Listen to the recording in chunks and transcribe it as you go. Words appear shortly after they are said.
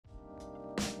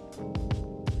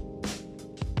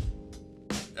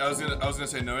I was gonna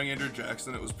say, knowing Andrew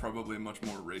Jackson, it was probably much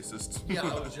more racist. Yeah,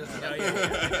 I was just. Oh, yeah.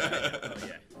 Oh,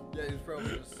 yeah. Yeah, he was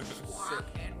probably just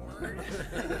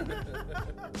sick.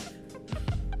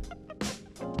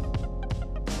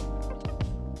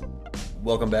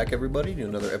 Welcome back, everybody, to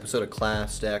another episode of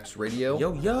Class Stacks Radio.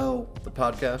 Yo. The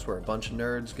podcast where a bunch of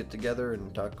nerds get together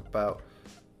and talk about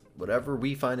whatever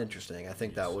we find interesting. I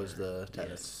think that was the tag.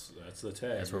 Yes, that's the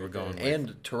tag. That's where we're going with.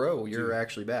 And Taro, you're Dude,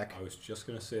 actually back. I was just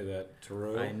going to say that.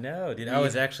 Taro. I know, dude. I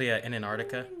was actually in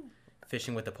Antarctica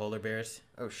fishing with the polar bears.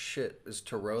 Oh shit, is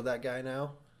Taro that guy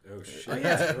now? Oh, shit. Oh,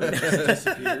 yeah. Taro just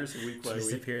disappears week by week.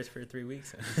 Disappears for 3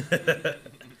 weeks.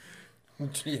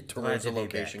 Yeah, Taro's a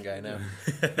location guy now.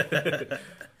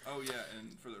 Oh yeah,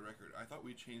 and for the record, I thought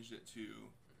we changed it to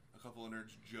a couple of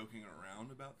nerds joking around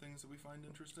about things that we find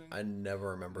interesting. I never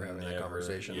remember having that Never.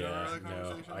 conversation. You don't Yeah, remember that no,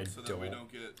 conversation? I so that we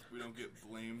don't. don't get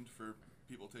blamed for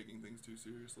people taking things too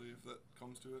seriously if that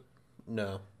comes to it.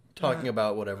 No. Talking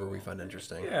about whatever we find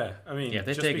interesting. Yeah, I mean, Yeah, if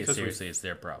they just take it because we- seriously, it's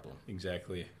their problem.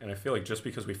 Exactly. And I feel like just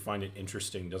because we find it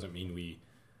interesting doesn't mean we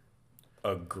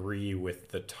agree with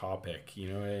the topic.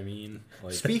 You know what I mean?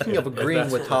 Like, Speaking of if agreeing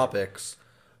that's with what topics,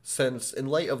 since in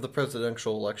light of the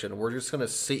presidential election, we're just going to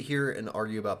sit here and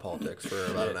argue about politics for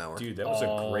about an hour. Dude, that was a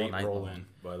All great night roll long. in,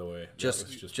 by the way. just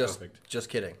that was just perfect. just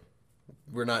kidding.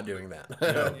 We're not doing that.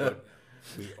 No, but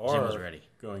we was are ready.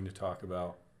 going to talk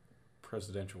about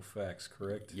presidential facts,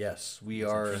 correct? Yes, we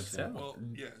That's are. interesting. Well,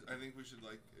 yeah, I think we should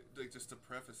like just to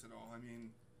preface it all. I mean,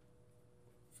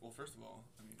 well, first of all,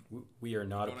 I mean, We are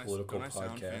not a don't political I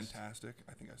sound podcast. fantastic?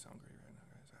 I think I sound great right now,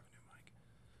 guys. I have a new mic.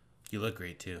 You look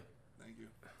great, too. Thank you.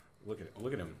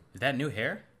 Look at him. Is that new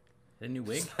hair? Is that a new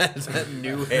wig? Is that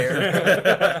new hair?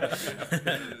 It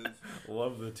is.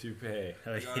 Love the toupee.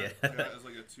 Oh, I got yeah. it as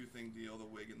like a two-thing deal, the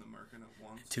wig and the merkin at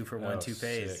once. 2 for 1, Oh, 2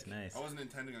 pays. sick. Nice. I wasn't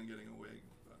intending on getting a wig,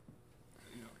 but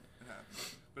you know, it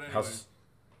happened. But anyway, How's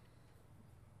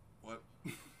what?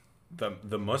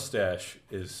 the mustache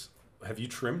is? Have you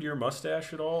trimmed your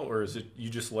mustache at all, or is it you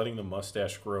just letting the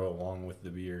mustache grow along with the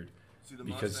beard? See, the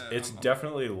Because mustache, it's I'm-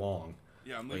 definitely long.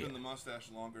 Yeah, I'm Oh, leaving yeah. the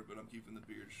mustache longer, but I'm keeping the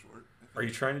beard short. I think. Are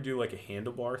you trying to do like a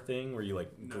handlebar thing where you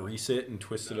like No. grease it and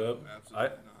twist it No, up? absolutely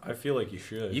not. I feel like you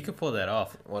should. You could pull that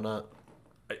off. Why not?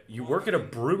 You Well, work at a I mean-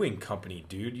 brewing company,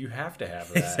 dude. You have to have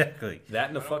that. Exactly. That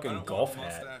and a I don't fucking golf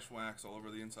want hat. mustache wax all over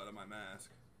the inside of my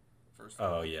mask. First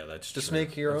of all. Oh yeah, that's Just true.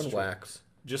 make your That's own true. wax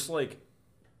Just like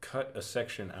cut a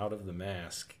section out of the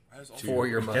mask I was also- for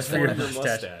your Just mustache. for your mustache.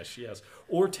 mustache. Yes,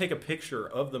 or take a picture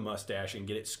of the mustache and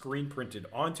get it screen printed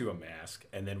onto a mask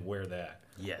and then wear that.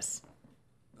 Yes.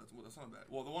 That's not bad.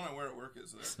 Well, the one I wear at work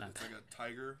is it's not like a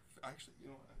tiger. Actually, you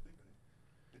know what? I think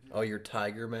I do Oh, your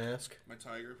tiger mask? my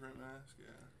tiger print mask. Yeah.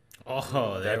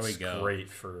 Oh, there That's we go. great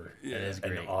for Yeah. That is an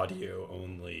great. audio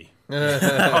only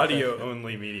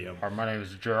medium. My name is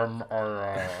Jerm.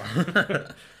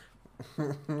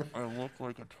 I look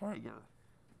like a tiger.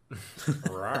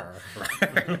 Rawr.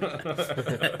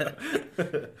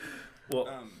 Well,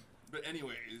 But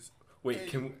anyways. wait,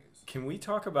 can we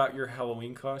talk about your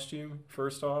Halloween costume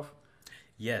first off?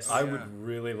 Yes. I Yeah. would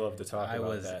really love to talk I about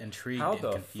was that. intrigued How and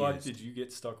the fuck confused. did you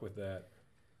get stuck with that?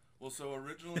 Well, so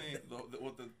originally,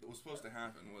 what was supposed to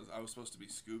happen was I was supposed to be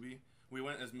Scooby. We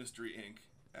went as Mystery Inc.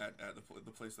 at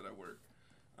the place that I work.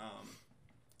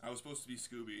 I was supposed to be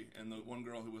Scooby, and the one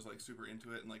girl who was like super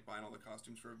into it and like buying all the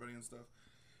costumes for everybody and stuff,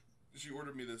 she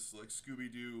ordered me this like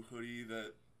Scooby Doo hoodie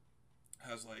that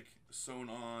has like sewn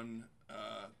on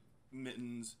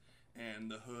mittens, and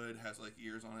the hood has like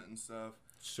ears on it and stuff.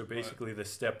 So basically, the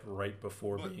step right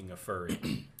before but- being a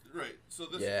furry. Right. So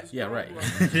this Yeah. this Yeah, girl right. who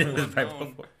I've Right known-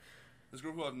 before. This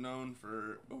group who I've known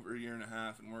for over a year and a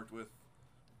half and worked with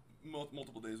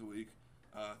multiple days a week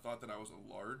thought that I was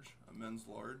a men's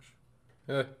large.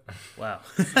 Wow.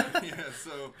 Yeah,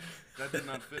 so that did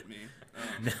not fit me.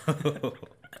 No.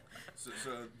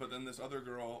 But then this other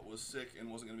girl was sick and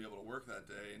wasn't going to be able to work that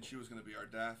day, and she was going to be our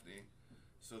Daphne.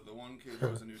 So the one kid who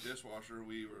was a new dishwasher,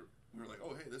 we were like,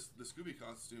 oh hey, the Scooby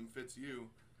costume fits you,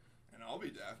 and I'll be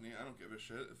Daphne. I don't give a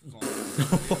shit if it's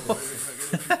all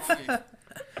funny.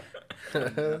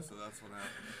 And, so that's what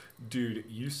happened. Dude,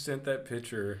 you sent that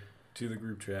picture to the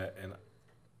group chat, and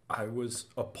I was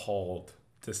appalled,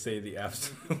 to say the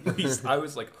absolute least. I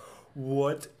was like,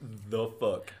 what the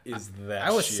fuck is that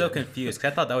I was shit? so confused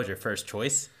because I thought that was your first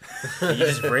choice. You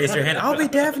just raised your hand. I'll be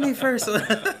Daphne first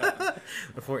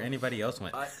before anybody else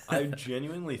went. I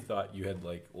genuinely thought you had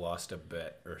like lost a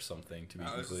bet or something, to be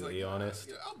I was just completely like, honest.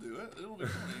 Yeah, I'll do it. It'll be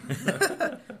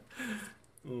funny.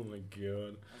 Oh my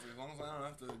god. I was like, as long as I don't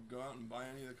have to go out and buy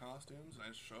any of the costumes, and I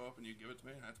just show up and you give it to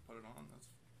me, and I have to put it on. That's.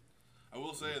 I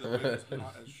will say the wig was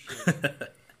hot as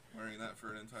shit wearing that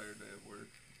for an entire day of work.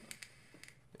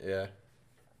 Yeah.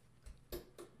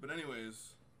 But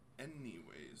anyways, I feel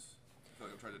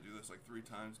like I've tried to do this like 3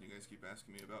 times, and you guys keep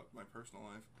asking me about my personal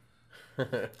life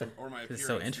or my appearance. This is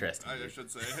so interesting, I dude.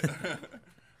 should say.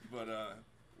 But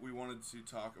we wanted to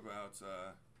talk about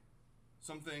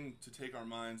something to take our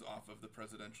minds off of the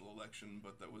presidential election,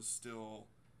 but that was still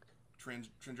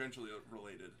tangentially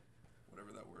related,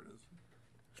 whatever that word is.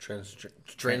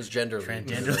 Transgender.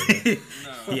 Transgender.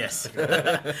 No. Yes.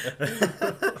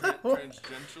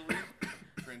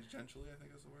 Transgentially, I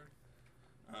think is the word.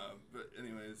 But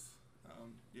anyways,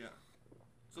 yeah,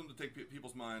 something to take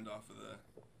people's mind off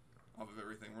of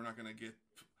everything. We're not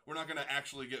gonna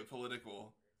actually get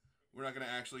political. We're not gonna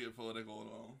actually get political at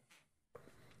all.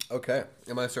 Okay.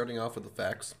 Am I starting off with the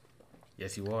facts?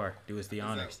 Yes, you are. Do us the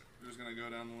honors. We're just gonna go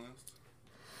down the list.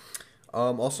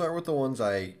 I'll start with the ones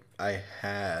I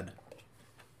had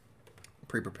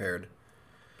pre-prepared,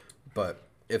 but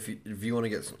if you want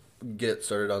to get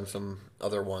started on some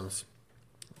other ones,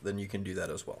 then you can do that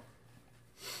as well.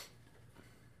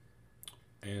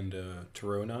 And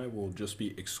Taro and I will just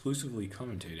be exclusively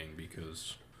commentating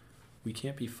because we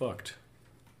can't be fucked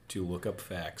to look up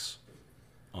facts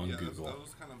on Google. That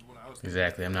was kind of what I was thinking.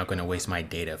 Exactly. I'm not going to waste my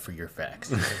data for your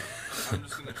facts. I'm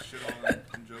just gonna shit on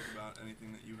and joke about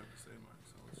anything that you have to say, Mark.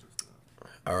 So let's just.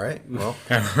 All right. Well,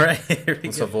 All right. Here we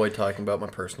let's go. avoid talking about my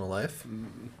personal life.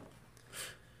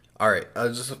 All right.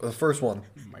 Just the first one.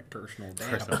 My personal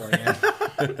data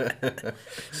plan.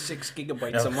 6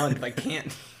 gigabytes a month. I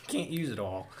can't use it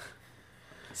all.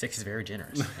 6 is very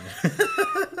generous.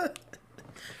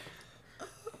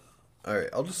 All right.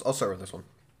 I'll start with this one.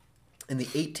 In the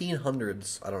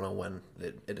 1800s, I don't know when,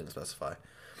 it didn't specify,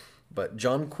 but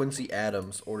John Quincy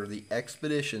Adams ordered the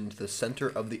expedition to the center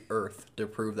of the Earth to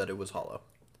prove that it was hollow.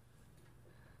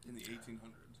 In the 1800s.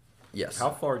 Yes. How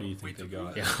far do you think Wait, they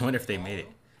got? Yeah, I wonder if they made it.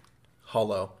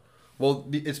 Hollow. Well,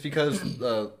 it's because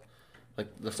the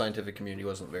scientific community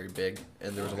wasn't very big,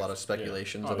 and there was a lot of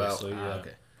speculations about. obviously, yeah.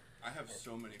 Okay. I have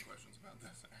so many questions about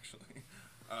this, actually.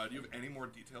 Do you have any more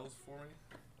details for me?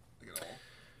 Like at all?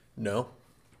 No.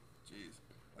 Jeez.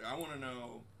 Like, I want to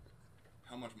know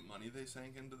how much money they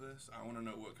sank into this. I want to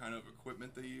know what kind of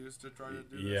equipment they used to try to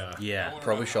do this. Yeah. I Yeah. wanna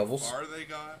Probably know shovels. How far they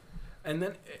got. And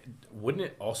then, wouldn't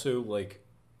it also, like,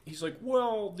 he's like,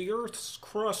 well, the Earth's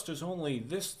crust is only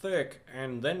this thick,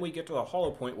 and then we get to the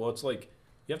hollow point. Well, it's like,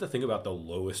 you have to think about the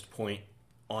lowest point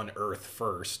on Earth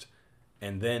first,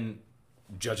 and then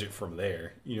judge it from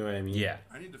there. You know what I mean? Yeah.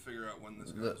 I need to figure out when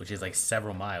this goes. Which is like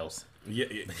several miles. Yeah.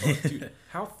 Oh, dude,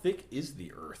 how thick is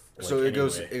the Earth? So Like, it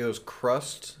goes anyway?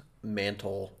 crust,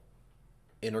 mantle,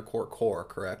 inner core,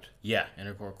 correct? Yeah,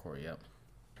 inner core, yep.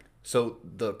 So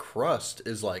the crust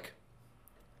is like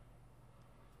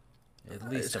At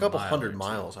least it's a couple mile hundred or two.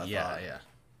 miles, I yeah, thought. Yeah.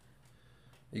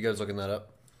 You guys looking that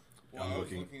up? Well, I'm I was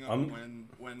looking- looking up I'm-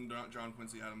 when John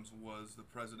Quincy Adams was the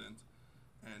president,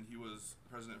 and he was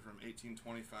president from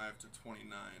 1825 to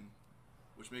 29,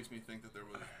 which makes me think that there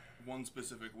was one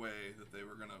specific way that they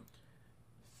were going to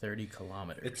 30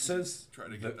 kilometers. It says try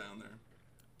to get down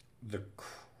there.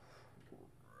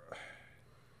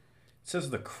 It says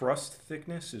the crust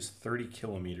thickness is 30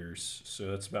 kilometers,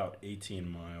 so that's about 18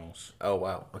 miles. Oh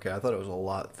wow. Okay, I thought it was a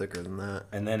lot thicker than that.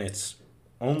 And then it's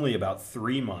only about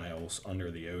 3 miles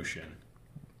under the ocean.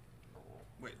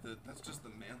 Wait, that's just the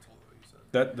mantle, though, you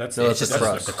said. That's No, it's just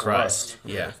crust. the crust.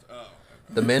 Yeah. Oh, okay.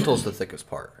 The mantle's the thickest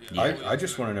part. Yeah, I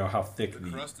just want to know how thick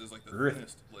The crust is like the Earth.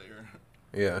 thinnest layer.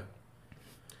 Yeah.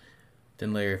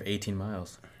 Thin layer of 18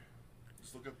 miles.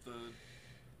 Just look up the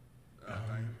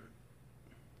diameter.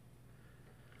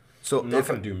 So I'm not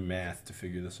going to do math to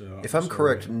figure this out. if I'm sorry.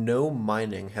 correct, no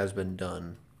mining has been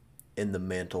done in the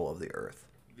mantle of the Earth.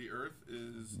 The Earth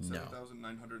is No.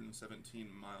 7,917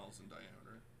 miles in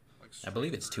diameter. Like I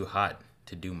believe it's too hot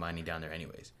to do mining down there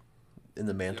anyways. In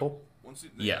the mantle? Once you,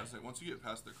 Yeah. once you get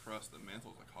past the crust, the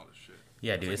mantle's like hot as shit.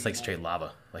 Yeah, dude, it's like straight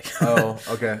lava. Like, Oh,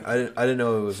 okay. I didn't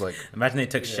know it was like. imagine they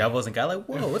took shovels and got like,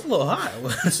 whoa, it's a little hot.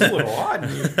 It's a little odd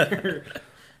here.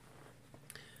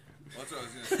 Well, that's what I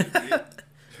was gonna say.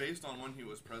 Based on when he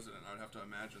was president, I would have to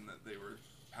imagine that they were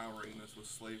powering this with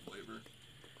slave labor.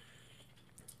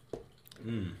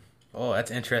 Oh,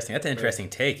 that's interesting. That's an interesting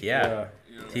take. Yeah.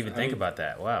 You know, To even think about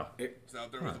that. Wow. He's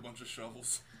out there with a bunch of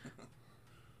shovels.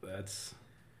 That's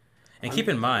And keep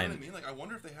in You know what I mind, mean? Like, I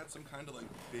wonder if they had some kind of like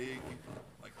big,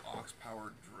 like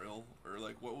ox-powered drill, or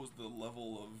like what was the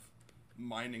level of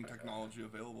mining technology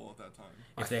available at that time?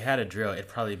 if they had a drill, it'd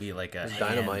probably be like a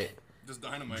Dynamite. Just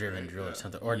dynamite. driven right? drill Yeah. or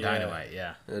something. Or Yeah. dynamite,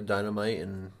 yeah. Dynamite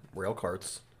and rail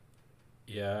carts.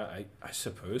 yeah, I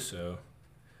suppose so.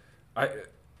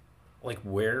 Like,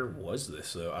 where was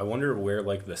this though? I wonder where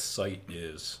like the site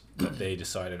is that they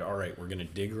decided. All right, we're gonna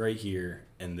dig right here,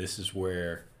 and this is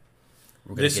where.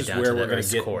 We're gonna get down to the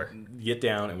Earth's core. Get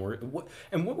down, and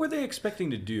what were they expecting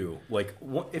to do? Like,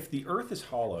 what if the Earth is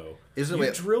hollow? Isn't you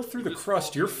it- drill through the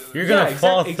crust? You're gonna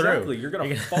fall through. Exactly, you're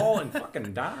gonna fall and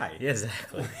fucking die. Yeah,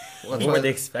 exactly. Well, What that's were why- they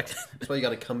expecting? That's why you got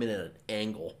to come in at an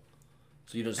angle,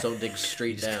 so you just don't dig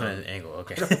straight Just kind of down. an angle.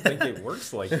 Okay. I don't think it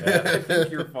works like that. I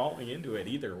think you're falling into it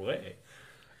either way.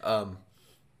 I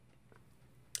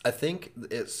think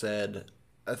it said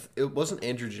it wasn't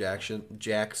Andrew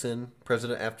Jackson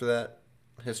president after that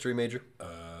history major.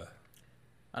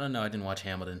 I don't know. I didn't watch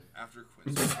Hamilton. After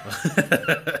Quincy.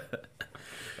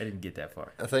 I didn't get that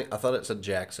far. I thought it said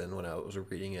Jackson when I was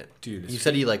reading it. Dude, he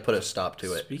said he like put a stop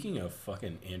to it. Speaking of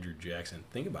fucking Andrew Jackson,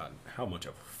 think about how much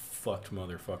of a fucked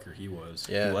motherfucker he was.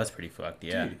 Yeah, He was pretty fucked.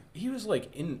 Yeah. Dude, he was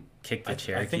like in. Kicked the I think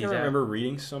Cherokees I out. remember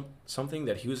reading something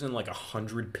that he was in like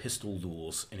 100 pistol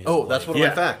duels. In his Oh, that's life. one of Yeah.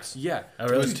 my facts. Yeah. Oh,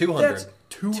 really? It was 200. That's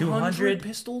 200 200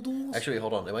 pistol duels? Actually,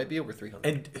 hold on. It might be over 300.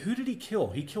 And who did he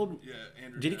kill? He killed. Yeah,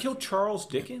 Andrew Did he kill Jackson. Charles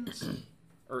Dickens?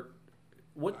 Or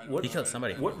what? I don't What He killed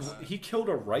somebody. What? He killed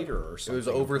a writer or It something. was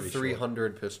I'm over pretty sure.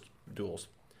 300 duels.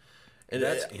 And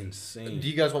That's do insane.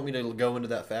 you guys want me to go into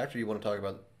that fact, or do you want to talk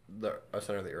about the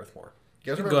center of the Earth more? You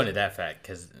guys We can remember? go into that fact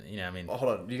because I mean, Oh,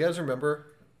 hold on. Do you guys remember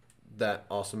that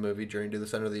awesome movie, Journey to the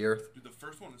Center of the Earth? Dude, the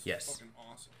first one is Yes. fucking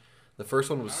awesome. The first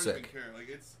one I was don't sick. even care. Like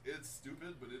it's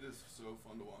stupid, but it is so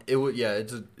fun to watch. It was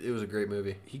it was a great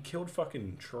movie. He killed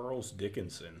fucking Charles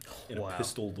Dickinson in Wow. a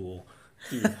pistol duel.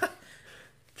 Dude.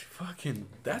 Fucking,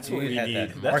 that's what Dude we had need.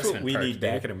 that That's what marksman we perk, need dude.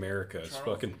 back in America. Is Charles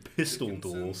fucking pistol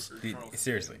Dickinson duels. or Dude, Charles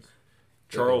seriously.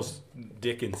 Charles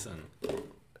Dickinson.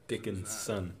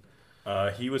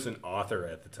 He was an author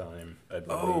at the time, I believe.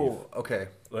 Oh, okay.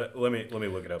 Let me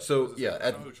look it up. So yeah,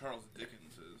 I don't know who Charles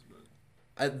Dickens is,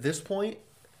 but at this point,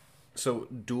 so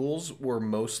duels were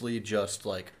mostly just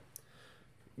like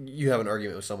you have an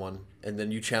argument with someone and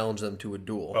then you challenge them to a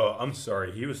duel. Oh, I'm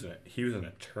sorry. He was an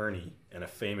attorney and a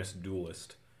famous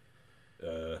duelist.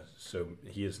 So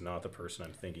he is not the person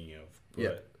I'm thinking of. But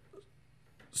Yeah.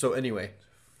 So anyway,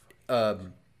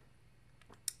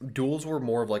 duels were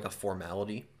more of like a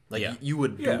formality. Like Yeah. you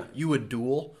would Yeah. you would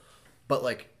duel, but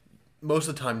like most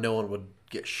of the time no one would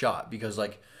get shot because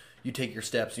like you take your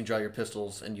steps, you draw your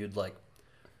pistols, and you'd like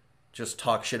just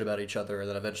talk shit about each other and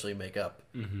then eventually make up.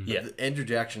 Mm-hmm. Yeah. Andrew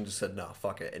Jackson just said, "No,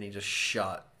 fuck it," and he just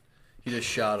shot. He just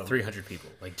shot him. 300 people,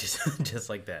 like just just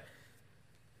like that.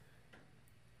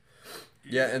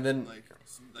 you Yeah, just, and then- like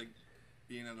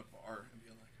being at a bar and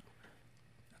being like, oh,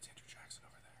 "That's Andrew Jackson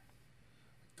over there.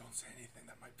 Don't say anything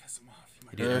that might piss him off." He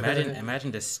might Dude,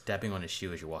 imagine just stepping on his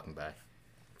shoe as you're walking by.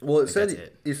 Well, it Like, said that's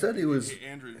it. he said he was. Hey,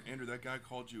 Andrew, that guy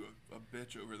called you a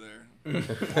bitch over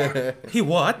there. He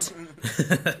what?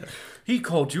 he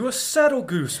called you a saddle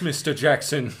goose, Mr.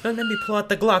 Jackson. Don't let me pull out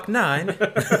the Glock 9.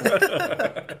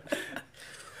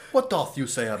 What doth you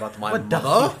say about my What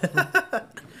mother?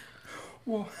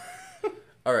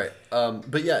 All right,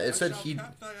 but yeah, it said Shall he.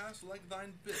 tap thy ass like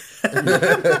thine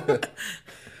bitch.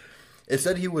 It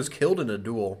said he was killed in a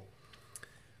duel.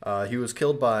 He was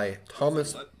killed by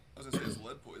Thomas. I was gonna say it's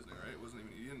lead poisoning, right? It wasn't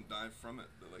even. He didn't die from it.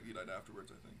 But, like he died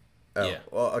afterwards, I think. Oh, Yeah.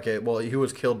 well, okay. Well, he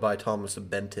was killed by Thomas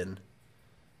Benton.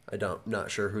 Not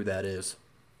sure who that is.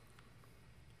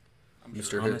 I'm Mr.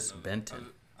 sure Thomas I know that. Benton.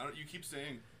 I don't. You keep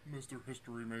saying Mr.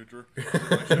 History Major.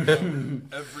 I should know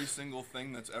every single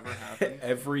thing that's ever happened.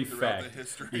 Every throughout fact. the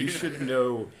history. You should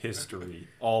know history,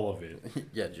 all of it.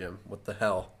 Yeah, Jim. What the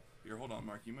hell? Here, hold on,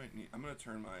 Mark. You might need. I'm gonna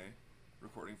turn my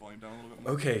recording volume down a little bit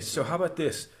more. Okay, so how about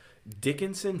this?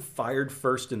 Dickinson fired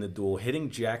first in the duel, hitting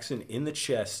Jackson in the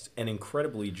chest, and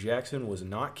incredibly, Jackson was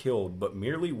not killed, but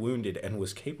merely wounded and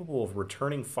was capable of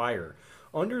returning fire.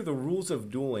 Under the rules of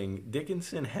dueling,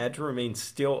 Dickinson had to remain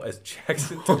still as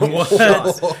Jackson took his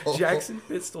shots. Jackson's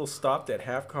pistol stopped at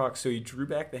half cock, so he drew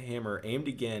back the hammer, aimed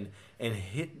again, and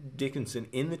hit Dickinson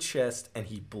in the chest, and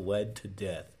he bled to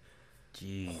death.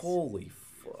 Jeez. Holy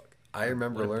fuck. I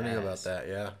remember What a learning badass. about that.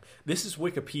 Yeah. This is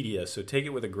Wikipedia, so take it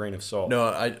with a grain of salt. No,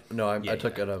 I Yeah,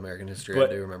 took yeah. it American history. But-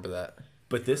 I do remember that.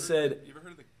 But this said, You ever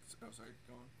heard of the? Oh, sorry.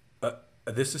 Go on.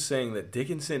 this is saying that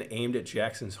Dickinson aimed at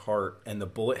Jackson's heart, and the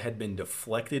bullet had been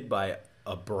deflected by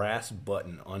a brass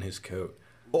button on his coat.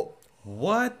 Oh,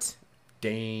 What?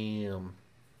 damn.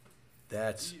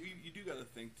 That's You do gotta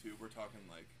think too. We're talking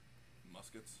like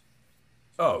muskets.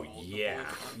 oh The yeah,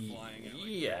 bullets aren't flying at, like,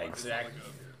 yeah, it's not exactly.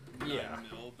 Like a Yeah.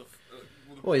 9mm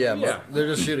Well, yeah, Yeah. they're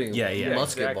just shooting Yeah, yeah.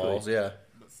 musket Exactly. balls. Yeah.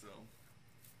 But still.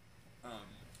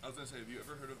 I was gonna say, have you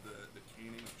ever heard of the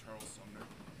caning of Charles Sumner?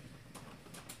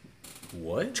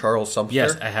 What? Charles Sumter.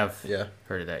 Yes, I have Yeah.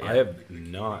 heard of that. I Yeah. have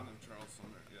not. Charles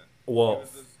Sumner, yeah. Well, He was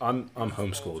this- I'm he was this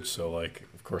homeschooled, politician. so like,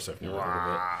 of course I've never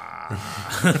heard He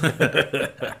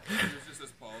was just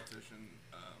this politician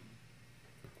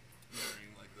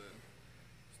during like the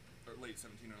late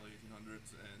 17 early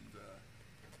 1800s, and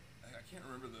I can't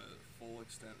remember the full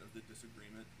extent of the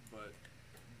disagreement, but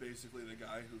basically the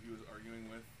guy who he was arguing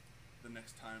with the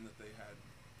next time that they had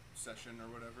session or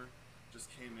whatever just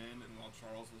came in, and while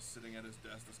Charles was sitting at his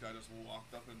desk, this guy just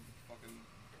walked up and fucking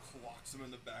clocks him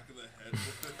in the back of the head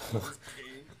with his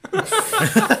cane.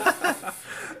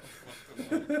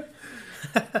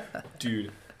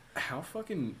 Dude, how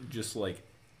fucking just like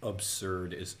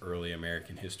absurd is early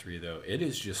American history though? It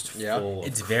is just Yeah. full of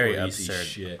It's very crazy absurd.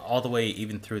 shit. All the way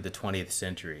even through the 20th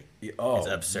century. Oh, It's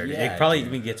absurd. yeah, It probably dude.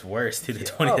 even gets worse through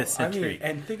the Oh, 20th century. I mean,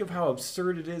 and think of how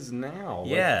absurd it is now. Like,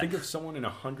 Yeah. think of someone in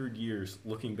 100 years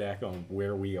looking back on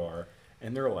where we are,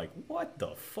 and they're like, "What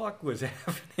the fuck was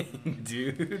happening,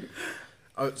 dude?"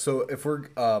 So if we're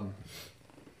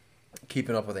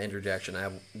keeping up with Andrew Jackson,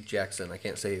 I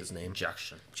can't say his name.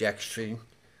 Jackson. Jackson.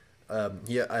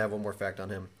 Yeah, I have one more fact on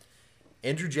him.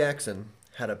 Andrew Jackson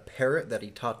had a parrot that he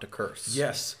taught to curse.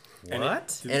 Yes. And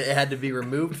What? And it had to be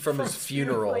removed from his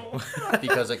funeral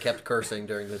because it kept cursing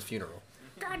during his funeral.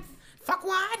 God, fuck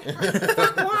what?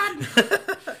 Fuck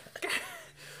what?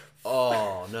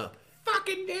 Oh, no.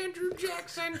 Fucking Andrew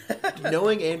Jackson.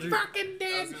 Knowing Andrew... Fucking I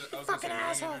dead. was gonna Fucking say,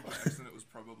 asshole. Andrew Jackson, it was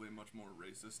probably much more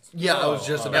racist. Yeah, I was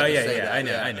just about Oh to yeah, say yeah. that. I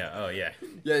know, yeah. I know. Oh yeah.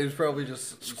 Yeah, he was probably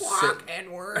just... Squawk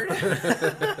N-word.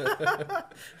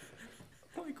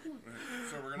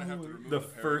 So we're gonna have to remove the the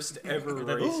parrot. first ever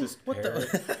racist What the-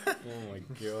 parrot. Oh my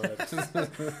god. This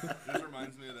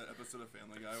reminds me of that episode of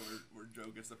Family Guy where Joe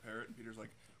gets the parrot and Peter's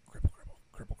like, cripple,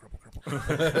 cripple, cripple,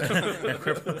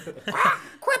 cripple,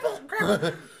 cripple,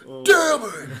 cripple. Damn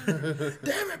it!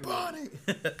 Damn it, Bonnie!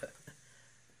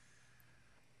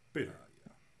 Peter.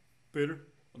 Peter,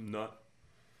 I'm not.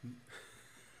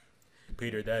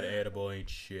 Peter, that edible ain't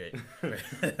shit.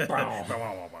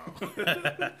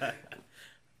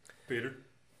 Peter.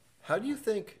 How do you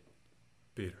think...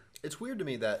 Peter. It's weird to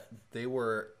me that they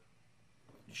were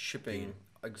shipping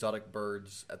exotic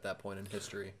birds at that point in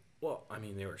history. Well, I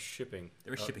mean, they were shipping.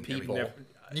 They were shipping People. everything.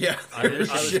 Yeah, I was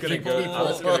gonna go. I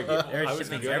was gonna go. They were I was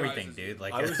shipping gonna- everything, dude.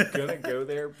 Like, I was gonna go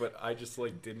there, but I just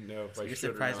like didn't know if I you're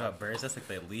should or surprised not. about birds? That's like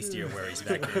the least of your worries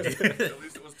back then, dude. At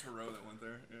least it was Thoreau that went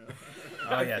there. Yeah.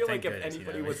 Oh I yeah, feel thank like if goodness, you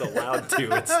know anybody what I was mean? allowed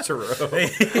to, it's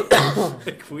Thoreau.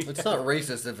 Like, we it's not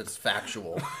racist if it's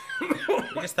factual.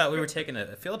 We just thought we were taking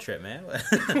a field trip, man. Where are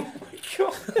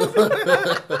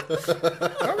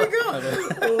we going?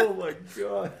 Oh my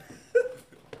god.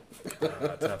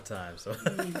 Tough time. So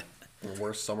The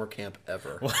worst summer camp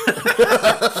ever. Oh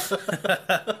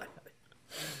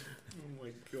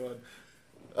my god.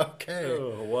 Okay.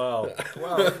 Oh wow.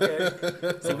 Wow.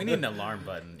 Okay. see, we need an alarm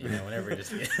button. You know, whenever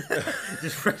just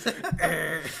just press.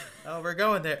 Oh, we're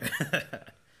going there.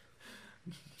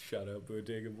 Shout out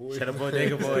Bodega Boys. Shout out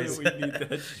Bodega Boys. We need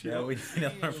that shit. Yeah, we need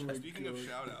an alarm button. Speaking of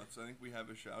shout outs, I think we have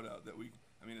a shout out that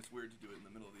I mean, it's weird to do it in the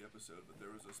middle of the episode, but there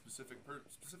was a specific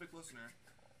listener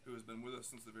who has been with us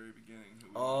since the very beginning. Who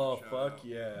we Oh wanted to shout fuck out.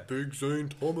 yeah. Big Zane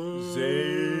Thomas.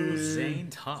 Zane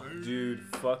Tom. Dude,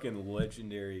 fucking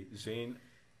legendary. Zane,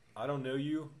 I don't know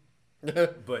you,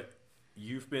 but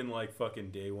you've been like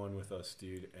fucking day one with us,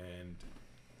 dude, and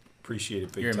appreciate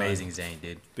it big You're time. amazing, Zane,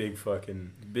 dude. Big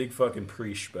fucking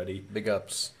preach, buddy. Big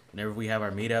ups. Whenever we have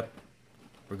our meetup,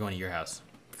 we're going to your house.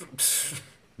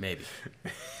 Maybe.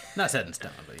 Not set in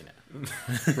stone, but you know.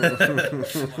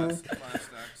 Class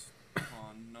Stacks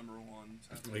on number one.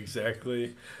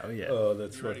 Exactly. Oh yeah. Oh,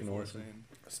 that's You ready fucking for it, awesome. Zane?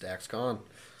 Stacks Con.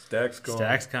 Stacks gone.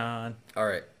 Stacks Con. All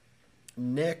right.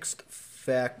 Next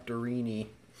Factorini.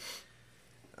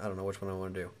 I don't know which one I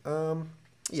want to do.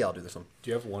 Yeah, I'll do this one. Do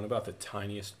you have one about the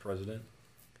tiniest president?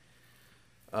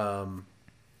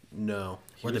 No.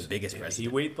 We're was- the biggest He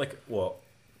president. weighed like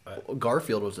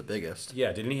Garfield was the biggest.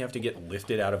 yeah. Didn't he have to get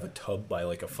lifted out of a tub by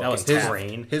like a was fucking Taft.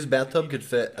 train? His bathtub could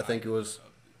fit. I think it was.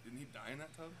 Didn't he die in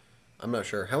that tub? I'm not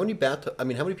sure how many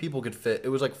how many people could fit? It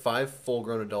was like 5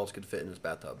 full-grown adults could fit in his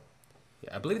bathtub.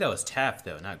 Yeah, I believe that was Taft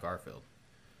though, not Garfield.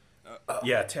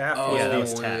 Yeah, Taft. Oh, was yeah, the- that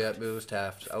was Taft. Yeah, it was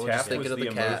Taft. I was Taft just thinking was of the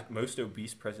cat. most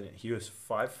obese president. He was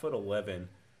 5'11",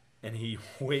 and he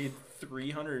weighed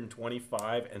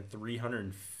 325 and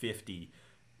 350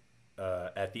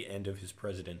 at the end of his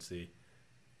presidency.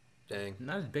 Dang.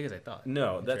 Not as big as I thought.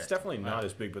 No, that's Interesting. definitely Wow. not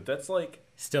as big, but that's like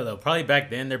Still though, probably back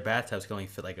then their bathtubs could only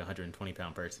fit like a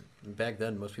 120-pound person. Back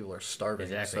then, most people are starving.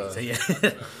 Exactly. So. So yeah,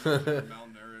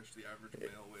 Malnourished. The average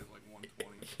male weighs like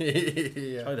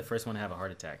 120. yeah. probably the first one to have a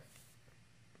heart attack.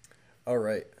 All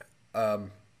right.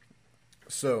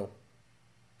 So,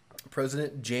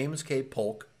 President James K.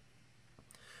 Polk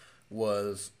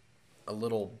was a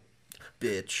little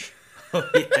bitch. Oh,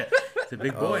 yeah. It's a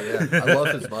big Oh, boy. yeah. I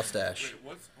love his mustache.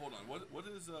 Wait, hold on. What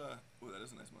is oh, that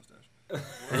is a nice mustache.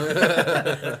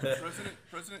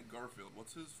 President Garfield.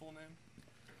 What's his full name?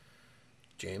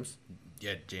 James?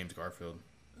 Yeah, James Garfield.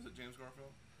 Is it James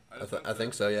Garfield? I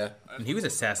think so, yeah. And he was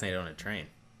assassinated on a train.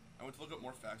 I went to look up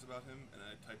more facts about him, and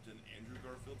I typed in Andrew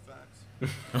Garfield facts.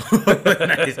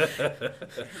 Nice. I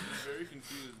was very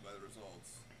confused by the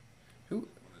results. Who?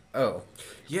 Oh.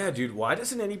 Yeah, dude. Why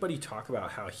doesn't anybody talk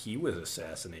about how he was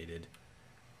assassinated?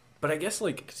 But I guess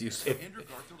like if, Andrew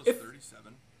Garfield is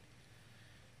 37.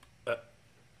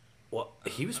 well,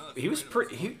 he was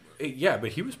pretty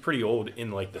but he was pretty old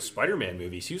in like the Spider-Man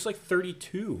movies. He was like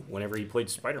 32 whenever he played I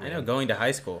Spider-Man. know, going to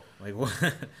high school. Like,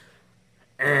 what?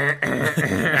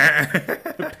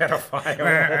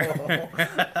 Pedophile.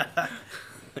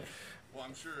 Well,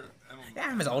 I'm sure Emma. Yeah,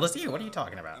 I'm as old as you. What are you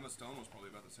talking about? Emma Stone was probably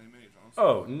about the same age, honestly.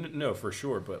 Oh no, for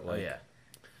sure. But Oh, like, yeah.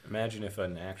 imagine if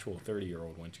an actual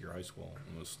 30-year-old went to your high school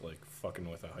and was like fucking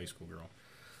with a high school girl.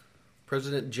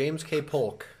 President James K.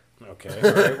 Polk. Okay,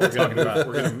 all right,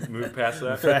 we're gonna move past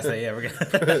that. Fast, yeah, we're gonna.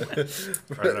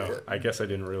 I don't know. I guess I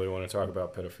didn't really want to talk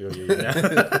about pedophilia.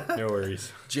 Yet. No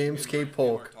worries. James K. We already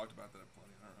Polk. talked about that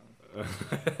plenty.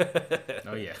 I don't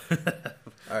know. Oh yeah.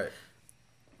 All right.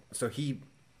 So he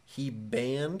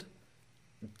banned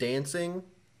dancing,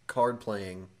 card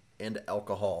playing, and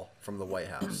alcohol from the White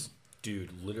House. Dude,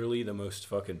 literally the most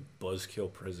fucking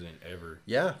buzzkill president ever.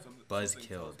 Yeah, Something Buzzkill,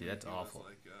 tells dude, me that's he was, awful.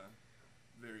 like,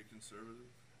 very conservative.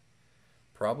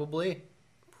 probably.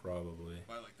 Probably.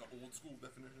 By like the old school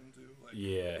definition too. Like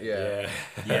Yeah. Yeah.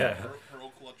 Yeah.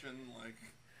 pearl clutching,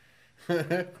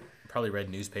 like Probably read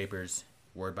newspapers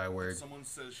word by word. someone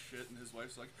says shit and his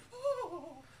wife's like,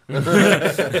 oh.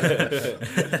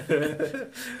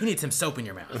 You need some soap in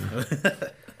your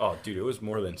mouth. Oh, dude, it was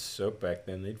more than soap back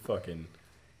then. They'd fucking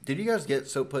Did you guys get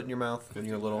soap put in your mouth when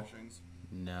you were little? lashings.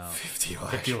 No. 50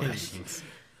 lashings.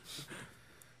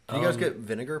 Did you guys get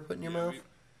vinegar put in your Yeah, mouth?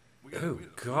 we got- Oh we-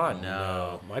 God, No.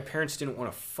 no! My parents didn't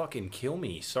want to fucking kill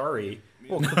me. Sorry.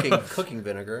 Well, cooking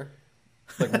vinegar,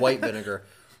 like white vinegar.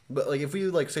 But like if we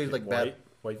like say like bad,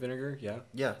 White vinegar. Yeah,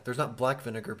 yeah, there's not black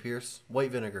vinegar, Pierce. White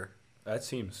vinegar. that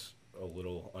seems a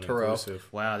little Taro. uninclusive.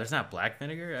 Wow, there's not black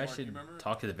vinegar. I Mark, you should remember-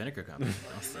 talk to the vinegar company.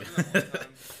 Like, you remember that one time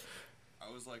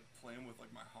I was like playing with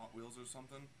like my Hot Wheels or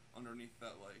something underneath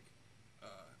that like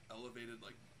elevated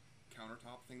like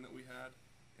countertop thing that we had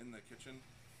in the kitchen,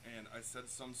 and I said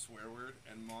some swear word,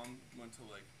 and Mom went to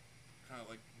like kind of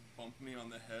like bump me on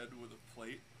the head with a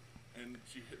plate, and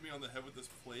she hit me on the head with this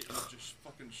plate, and it just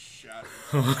fucking shattered.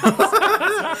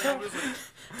 I was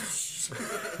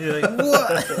like, You're like,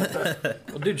 what?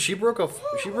 Well, dude, she broke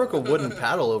a wooden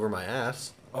paddle over my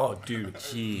ass. Oh, dude,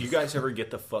 Jeez. you guys ever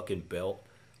get the fucking belt?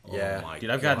 Yeah. Oh my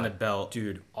Dude, I've gotten the God. belt,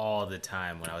 Dude, all the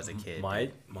time when I was a kid. my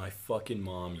fucking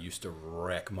mom used to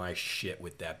wreck my shit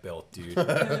with that belt, dude.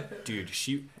 Dude,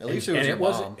 she At least and, it was and your it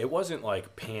wasn't mom. it wasn't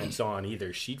like pants on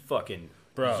either. She'd fucking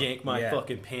Bro, yank my yeah.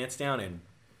 fucking pants down and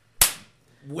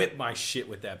whip my shit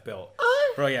with that belt.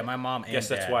 Bro, yeah, my mom and Guess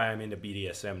that's dad. why I'm into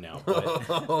BDSM now. But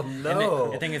Oh And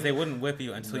no! the thing is, they wouldn't whip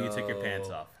you until you took your pants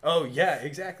off. oh yeah,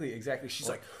 exactly. She's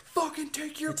like, fucking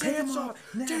take your Take 'em pants off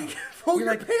off. now. Pull You're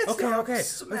your like, pants okay, down. okay,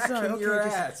 Smack sorry, in okay, your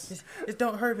just- ass. Just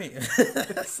don't hurt me.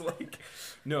 It's like,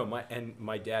 no,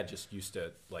 my dad just used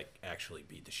to like actually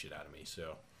beat the shit out of me.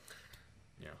 So,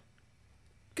 yeah.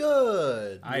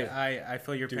 Good. I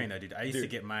feel your pain though, dude. I used to dude.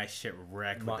 get my shit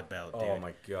wrecked with the belt, dude. Oh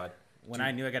my god. When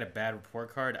I knew I got a bad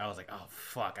report card, I was like, oh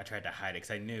fuck! I tried to hide it because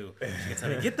I knew she could tell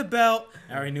me get the belt.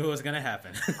 I already knew it was gonna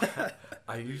happen.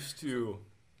 I used to.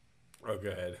 Oh, go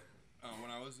ahead.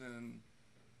 when I was in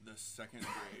the second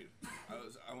grade,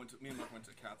 me and Mark went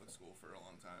to Catholic school for a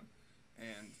long time,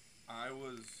 and I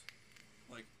was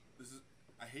like,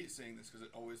 I hate saying this because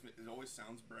it always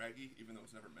sounds braggy, even though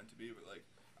it's never meant to be. But like,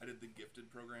 I did the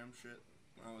gifted program shit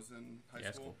when I was in high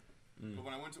Yeah, that's school. But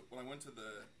when I went to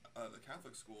the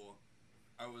Catholic school,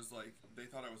 I was like, they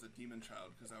thought I was a demon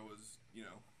child because I was,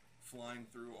 flying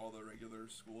through all the regular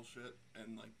school shit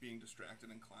and like being distracted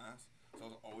in class. So I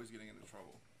was always getting into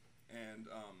trouble. And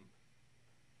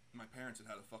my parents had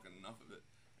had a fucking enough of it.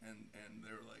 And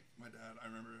they were like, my dad, I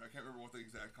can't remember what the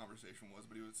exact conversation was,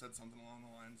 but he said something along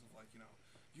the lines of like,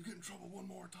 you get in trouble one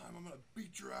more time, I'm going to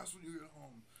beat your ass when you get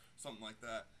home. Something like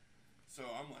that. So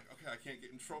I'm like, okay, I can't get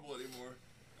in trouble anymore.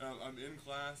 I'm in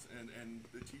class, and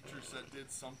the teacher did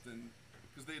something,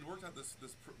 because they had worked out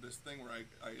this thing where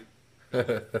I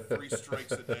like 3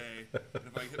 strikes a day. And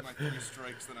if I hit my 3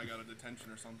 strikes, then I got a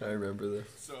detention or something. I remember this.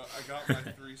 So I got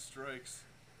my 3 strikes,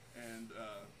 and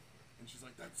she's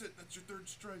like, "That's it. That's your 3rd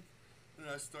strike." And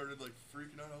I started like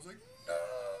freaking out. I was like,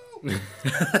 "No,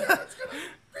 Dad's gonna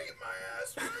beat my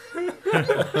ass."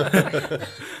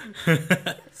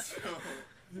 So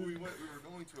we were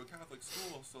going to a Catholic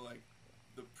school. So like,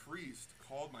 the priest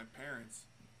called my parents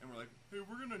and we're like, "Hey,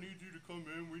 we're gonna need you to come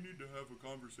in. We need to have a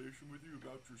conversation with you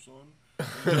about your son."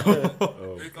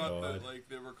 They thought that like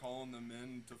they were calling them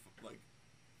in to like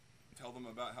tell them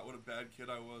about what a bad kid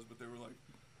I was, but they were like,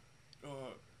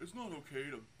 "It's not okay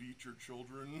to beat your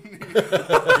children."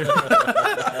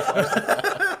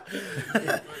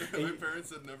 My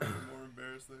parents had never been more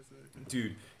embarrassed, they say.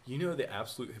 Dude, you know the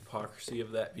absolute hypocrisy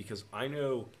of that, because I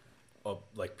know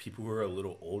like people who are a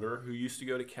little older who used to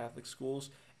go to Catholic schools,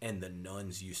 and the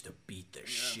nuns used to beat the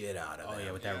shit out of them. Oh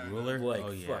yeah, with that ruler. Like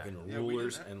fucking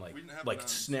rulers and like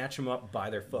snatch them up by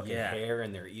their fucking hair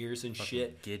and their ears and fucking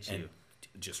shit. Get you. And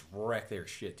just wreck their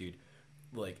shit, dude.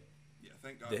 Like, yeah,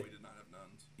 thank God we did not have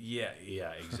nuns.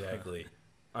 Yeah, exactly.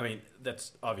 I mean,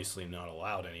 that's obviously not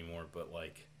allowed anymore, but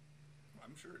like,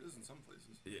 I'm sure it is in some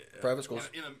places. yeah. Private schools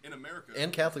In America.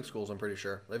 and Catholic schools, I'm pretty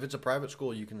sure. If it's a private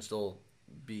school, you can still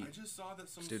beat. I just saw that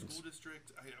some students. school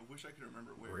district. I wish I could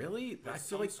remember where. Really? But I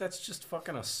feel like that's just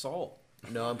fucking assault.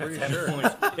 No, I'm pretty At that sure.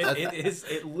 point. It is.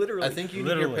 It literally. I think you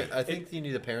Literally. need I think you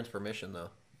need a parent's permission though.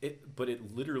 But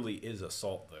it literally is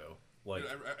assault, though. Like,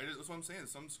 Dude, that's what I'm saying.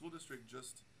 Some school district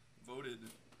just voted,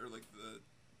 or like the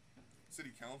city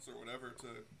council or whatever, to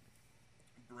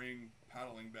bring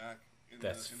paddling back in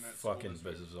that's that school fucking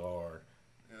district. bizarre.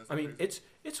 Yeah, that's I mean, crazy.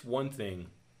 it's one thing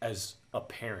as a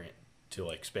parent to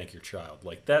like spank your child.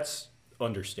 Like, that's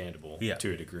understandable to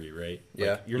a degree, right? Like,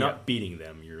 Yeah. you're not beating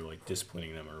them. You're like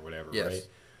disciplining them or whatever, Yes. right?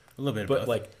 A little bit, But of both.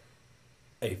 like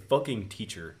a fucking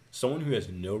teacher, someone who has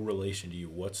no relation to you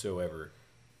whatsoever,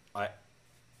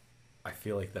 I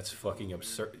feel like that's fucking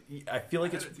absurd. I feel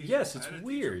like I it's had a teacher- yes, I it's had a teacher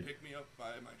weird. Pick me up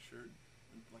by my shirt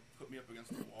and like put me up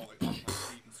against the wall, like off my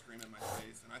feet, and scream in my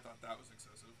face, and I thought that was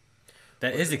excessive.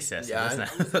 that is excessive. Yeah, isn't I- it?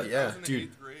 I was in the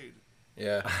Dude. 8th grade.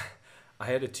 Yeah. I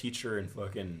had a teacher in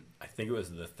fucking, I think it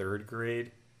was the 3rd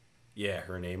grade. Yeah,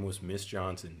 her name was Miss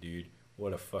Johnson, dude.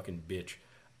 What a fucking bitch.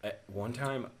 At one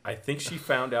time, I think she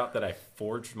found out that I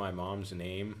forged my mom's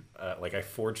name. Like, I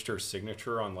forged her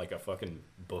signature on, like, a fucking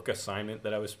book assignment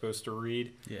that I was supposed to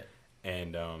read. Yeah.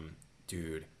 And,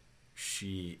 dude,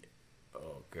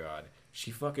 oh, God.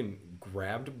 She fucking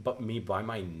grabbed me by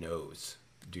my nose.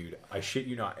 Dude, I shit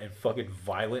you not, and fucking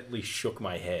violently shook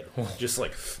my head. Just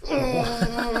like,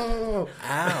 Ow.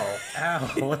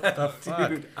 Ow! What the fuck?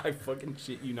 dude, I fucking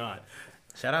shit you not.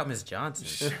 Shout out Miss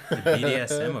Johnson. The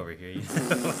BDSM over here. You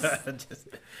know? Just,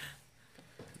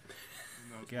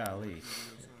 golly.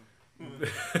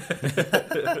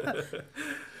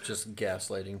 Just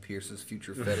gaslighting Pierce's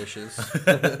future fetishes. You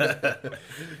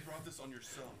brought this on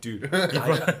yourself. Dude,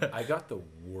 I got the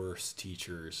worst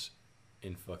teachers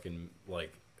in fucking,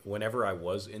 like, whenever I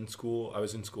was in school. I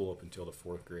was in school up until the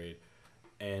 4th grade.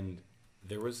 And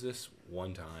there was this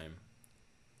one time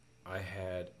I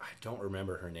don't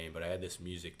remember her name, but I had this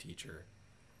music teacher.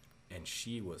 And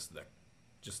she was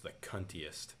just the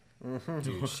cuntiest.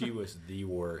 Dude, she was the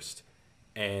worst.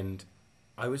 And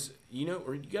I was,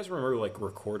 or you guys remember, like,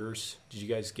 recorders? Did you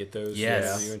guys get those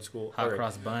Yes. when you were in school? Hot All right.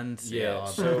 cross buns. Yeah, all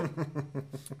that. so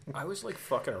I was like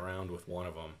fucking around with one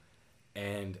of them,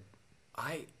 and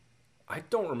I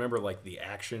don't remember like the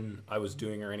action I was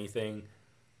doing or anything,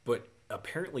 but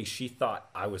apparently she thought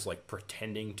I was like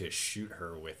pretending to shoot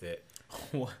her with it,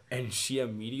 What? and she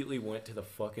immediately went to the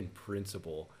fucking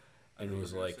principal and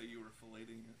was like, Say you were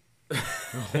filleting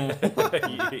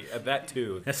it. yeah, that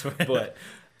too. That's what- But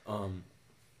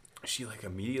she like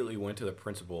immediately went to the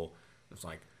principal and was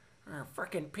like,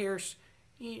 "Frickin' Pierce,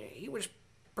 he was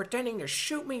pretending to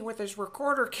shoot me with his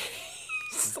recorder case."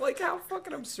 Like, how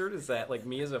fucking absurd is that? Like,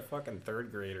 me as a fucking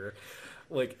 3rd grader,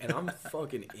 like, and I'm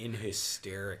fucking in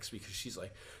hysterics because she's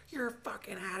like, "You're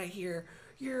fucking out of here.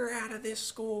 You're out of this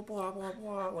school." Blah blah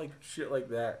blah, like shit like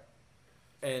that.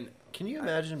 And Can you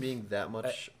imagine being that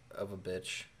much of a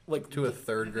bitch? like To a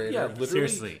 3rd grader? Yeah, literally.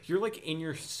 Seriously. You're like in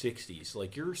your 60s.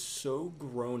 Like, you're so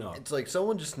grown up. It's like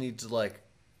someone just needs to like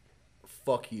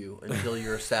fuck you until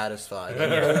you're satisfied. Like,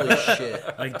 holy shit.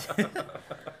 Like,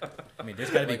 I mean,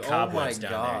 there's got to be Like, oh cobwebs my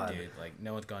down God. there, dude. Like,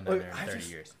 no one's gone down Like, there I in 30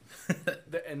 just- years.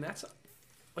 And that's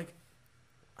like,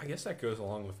 I guess that goes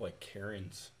along with like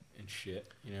Karens and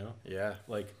shit, Yeah.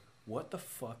 Like, what the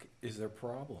fuck is their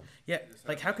problem? Yeah,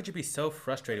 like, how could you be so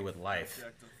frustrated with life?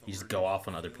 Object You just authority go off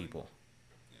on other feeling. people.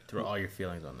 Throw all your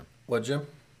feelings on them. What, Jim?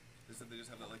 They said they just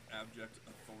have that like abject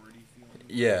authority feeling.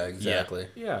 Yeah, exactly.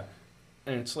 Yeah.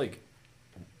 And it's like,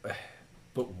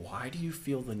 but why do you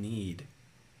feel the need?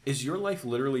 Is your life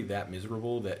literally that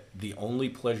miserable that the only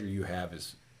pleasure you have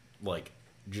is like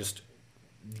just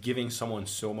giving someone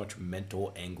so much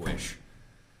mental anguish?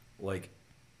 Like,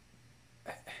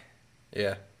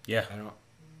 Yeah. Yeah, I don't.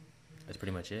 that's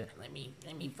pretty much it. Let me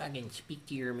fucking speak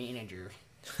to your manager.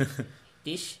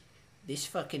 This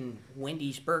fucking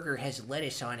Wendy's burger has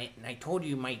lettuce on it, and I told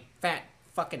you my fat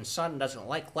fucking son doesn't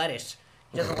like lettuce.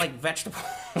 He doesn't like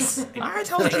vegetables. I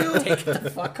told you Take it the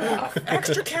fuck off.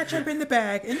 extra ketchup in the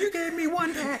bag, and you gave me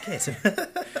 1 packet.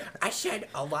 I said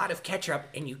a lot of ketchup,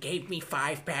 and you gave me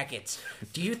 5 packets.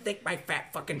 Do you think my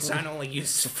fat fucking son only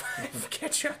uses 5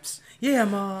 ketchups? Yeah,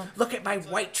 Mom. Look at my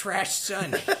white trash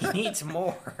son. He needs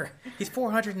more. He's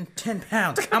 410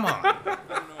 pounds. Come on.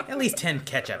 At least 10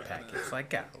 ketchup packets. Like,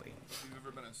 golly. If you've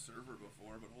ever been a server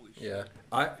before, but holy shit.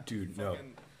 Yeah. Dude, no.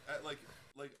 Fucking, at like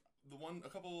a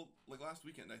couple like last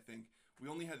weekend, I think we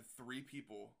only had 3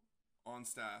 people on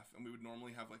staff, and we would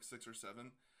normally have like 6 or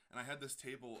 7. And I had this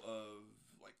table of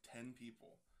like 10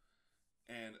 people,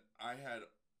 and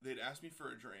they'd asked me for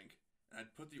a drink, and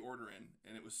I'd put the order in,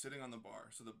 and it was sitting on the bar.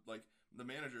 So the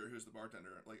manager, who's the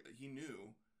bartender, like he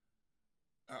knew.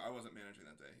 I wasn't managing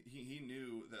that day. He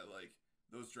knew that like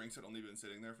those drinks had only been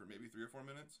sitting there for maybe 3 or 4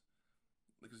 minutes,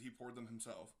 because he poured them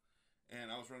himself. And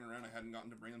I was running around. I hadn't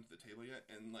gotten to bring them to the table yet.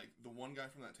 And like the one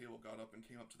guy from that table got up and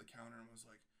came up to the counter and was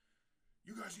like,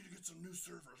 "You guys need to get some new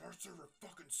servers. Our server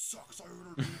fucking sucks. I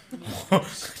ordered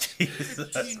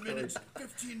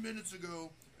 15 minutes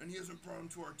ago, and he hasn't brought them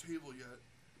to our table yet."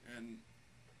 And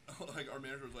like our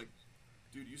manager was like,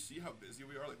 "Dude, you see how busy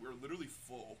we are? Like we're literally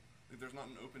full. Like there's not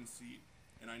an open seat.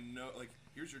 And I know, like,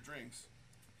 here's your drinks.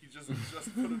 He just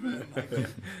put them in. Like,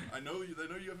 I know you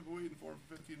haven't been waiting for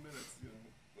 15 minutes, you know."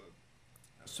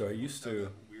 But So I used to.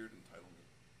 Weird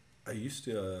entitlement. I used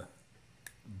to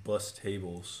bust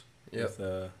tables Yep.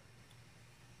 with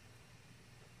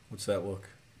what's that look?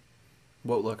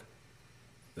 What look?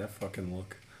 That fucking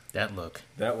look. That look.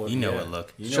 That look. You know yeah. what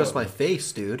look. You It's know just what my look.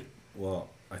 face, dude. Well,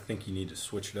 I think you need to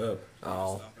switch it up.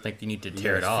 Oh, Stop I it. think you need to You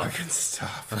tear it guys off. Fucking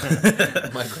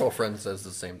stop. my girlfriend says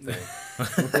the same thing.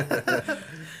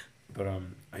 But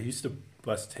I used to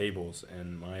bust tables,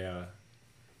 and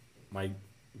my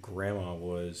grandma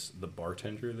was the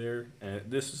bartender there, and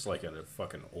this is like at a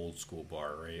fucking old school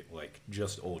bar, right? Like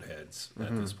just old heads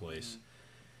at this place.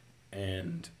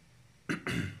 And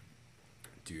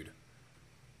dude,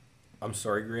 I'm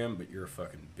sorry, Graham, but you're a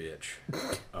fucking bitch.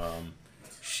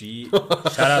 She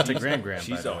Shout out to Grand by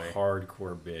she's the a way.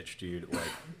 hardcore bitch, dude.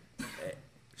 Like,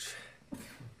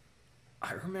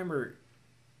 I remember,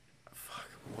 fuck,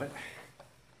 what?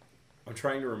 I'm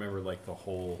trying to remember like the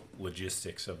whole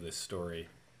logistics of this story.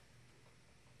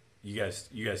 You guys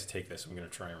take this. I'm gonna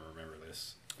try and remember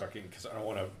this, fucking, because I don't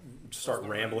want to start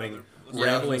rambling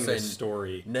Yeah, I was gonna this say,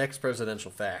 story. Next presidential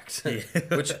fact,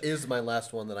 which is my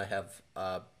last one that I have.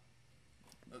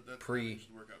 That Pre-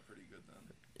 should work out pretty good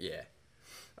then. Yeah.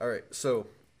 All right. So,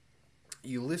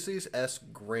 Ulysses S.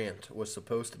 Grant was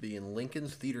supposed to be in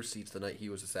Lincoln's theater seats the night he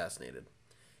was assassinated.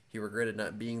 He regretted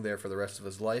not being there for the rest of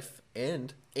his life,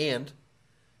 and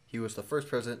he was the first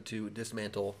president to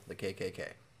dismantle the KKK.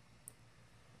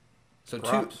 So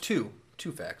Props. two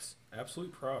facts.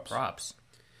 Absolute props. Props.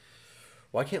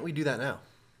 Why can't we do that now?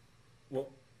 Well,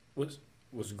 was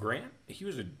Grant? He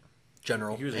was a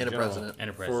General he was and a general president. And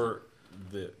a president. for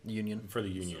the Union. for the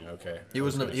Union. Okay, He I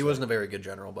was wasn't. gonna He say. wasn't a very good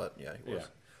general, but yeah, he was. Yeah.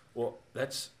 Well,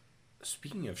 that's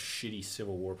speaking of shitty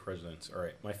Civil War presidents. All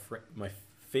right, my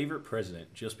favorite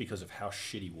president, just because of how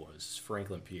shitty he was, is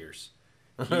Franklin Pierce.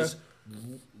 He's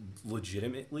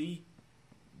legitimately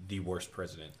the worst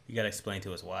president. You gotta explain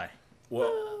to us why.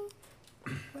 Well,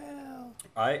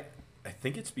 I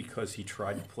think it's because he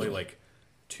tried to play like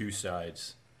two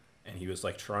sides, and he was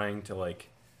like trying to like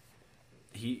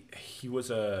he was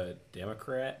a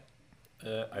Democrat, I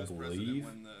Was president believe.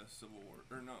 when the Civil War,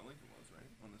 or not Lincoln was, right?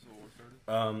 When the Civil War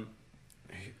started.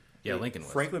 Yeah, Lincoln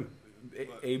was. Franklin, But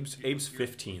Abe's Pierce was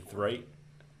 15th, before. right?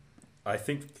 I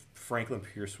think Franklin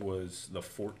Pierce was the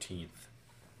 14th.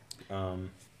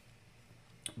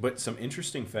 But some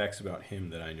interesting facts about him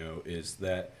that I know is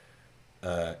that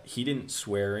he didn't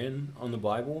swear in on the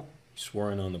Bible. He swore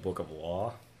in on the Book of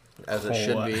Law. As it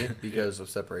should Oh, be, because of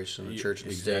separation of Yeah, church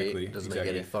and exactly, state. Doesn't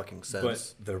exactly. make any fucking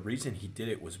sense. But the reason he did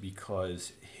it was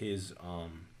because his,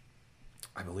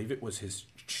 I believe it was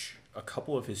a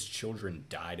couple of his children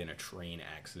died in a train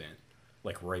accident,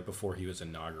 like right before he was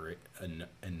inaugurated.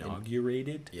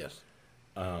 Yes.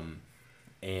 And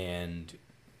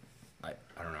I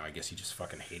don't know, I guess he just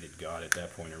fucking hated God at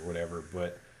that point or whatever,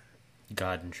 but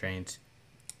God and trains.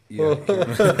 Yeah.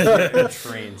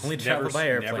 Trains. Only travel by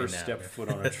airplane Never now. step foot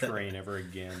on a train ever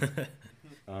again.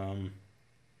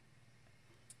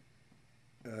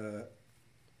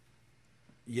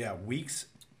 Yeah, weeks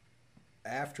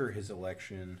after his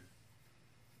election,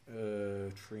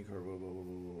 train car. Blah, blah, blah,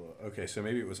 blah, blah. Okay, so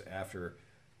maybe it was after,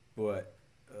 but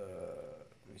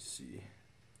let me see.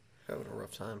 Having a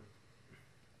rough time.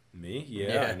 Me?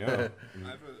 Yeah, I know.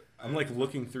 I'm like I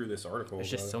looking through this article.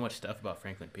 There's just about so much stuff about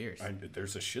Franklin Pierce.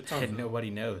 there's a shit ton. And nobody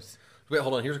knows. Wait,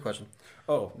 hold on. Here's a question.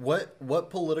 Oh, What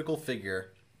political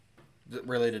figure,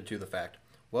 related to the fact,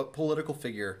 what political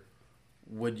figure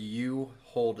would you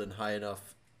hold in high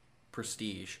enough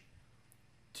prestige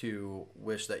to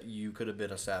wish that you could have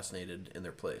been assassinated in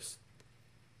their place?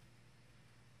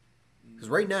 Because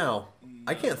right now,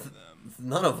 I can't.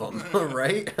 None of them,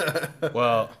 right?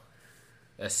 Well,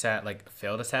 like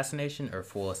failed assassination or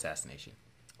full assassination?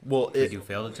 Well, Did you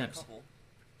failed attempts? couple.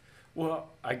 well,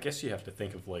 I guess you have to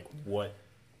think of like what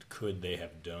could they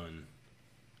have done.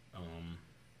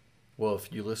 well,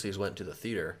 if Ulysses went to the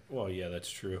theater, Well, yeah, that's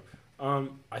true.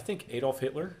 I think Adolf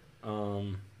Hitler.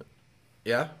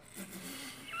 yeah.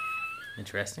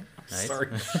 Interesting. Nice. Sorry,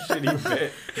 shitty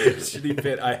bit. Shitty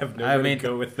bit. I have nowhere to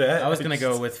go with that. I was gonna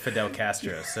go with Fidel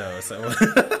Castro. So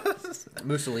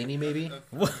Mussolini, maybe.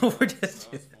 we're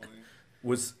just. That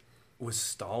was funny. Was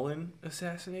Stalin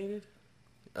assassinated?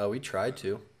 We tried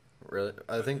to. Really,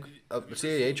 I think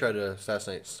CIA tried to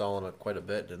assassinate Stalin quite a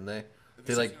bit, didn't they? Have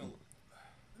They you like, seen have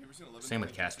you ever seen 11 Same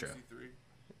with Castro. 63?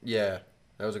 yeah,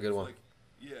 that was a good It's one. like,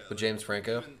 yeah, With James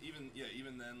Franco?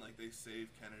 Even then, like they saved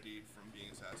Kennedy from being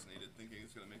assassinated, thinking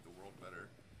it's gonna make the world better,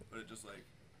 but it just like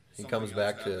He something comes else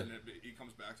back to- happened, and he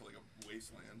comes back to like a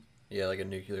wasteland. Yeah, like a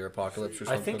nuclear apocalypse or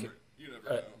I something. think- You never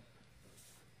know.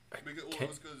 Because, Ken-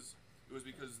 it was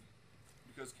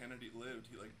because Kennedy lived.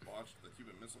 He like botched the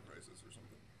Cuban Missile Crisis or something.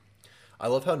 I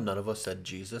love how none of us said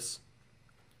Jesus.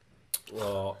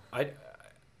 Well,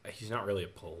 he's not really a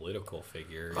political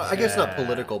figure. I guess not Yeah.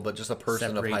 political, but just a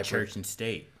person Separate of high church and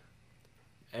state.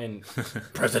 And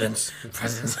presidents.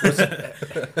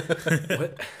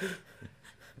 what?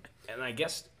 And I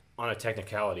guess on a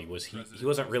technicality, he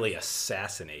wasn't really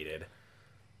assassinated.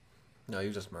 No, he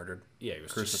was just murdered. Yeah, he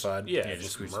was Crucified. Just, Yeah, just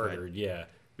just crucified. murdered. Yeah,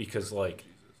 because like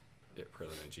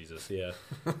President Jesus. Yeah.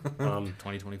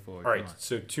 2024. All right,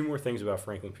 so two more things about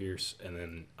Franklin Pierce, and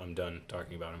then I'm done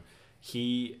talking about him.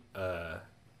 He,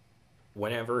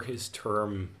 whenever his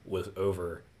term was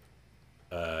over,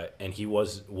 and he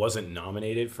wasn't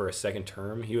nominated for a second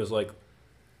term, he was like,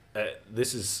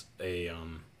 "This is a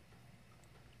I'm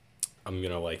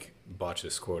gonna like botch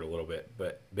this quote a little bit,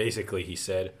 but basically he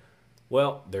said,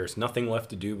 "Well, there's nothing left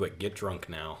to do but get drunk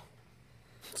now."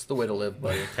 It's the way to live,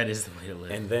 buddy. That is the way to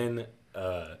live. And then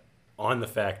on the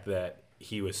fact that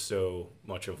he was so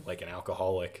much of like an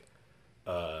alcoholic,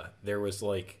 there was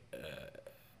like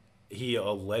he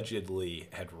allegedly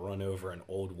had run over an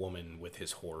old woman with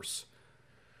his horse.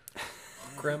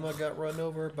 Grandma got run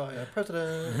over by a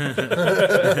president.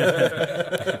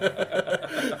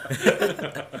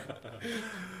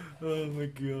 Oh my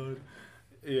god.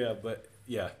 Yeah, but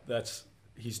yeah,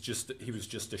 he was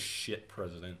just a shit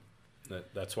president.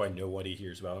 That's why nobody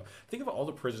hears about him. Think of all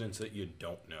the presidents that you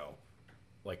don't know.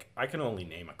 Like, I can only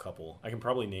name a couple. I can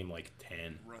probably name like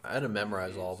 10. I had to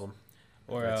memorize all of them.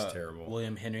 Or That's terrible.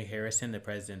 William Henry Harrison, the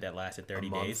president that lasted 30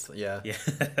 month, days. yeah. Yeah.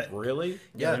 Really?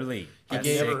 Yeah. Literally. He got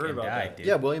gave- sick Never heard and about died, that. dude.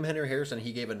 Yeah, William Henry Harrison,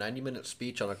 he gave a 90-minute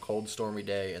speech on a cold, stormy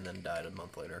day and then died a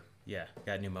month later. Yeah.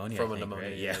 Got pneumonia. From I a think,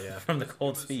 pneumonia, right? yeah. From the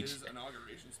cold It was speech. his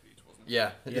inauguration speech, wasn't it?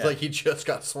 Yeah, it's Yeah. like he just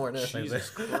got sworn in. Jesus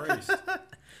Christ. I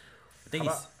think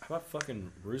How he's. about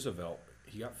fucking Roosevelt?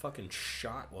 He got fucking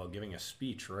shot while giving a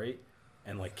speech, right?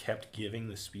 And like kept giving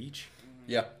the speech.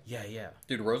 Yeah. Yeah.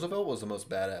 Dude, Roosevelt was the most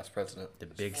badass president. The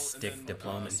big Well, and stick then,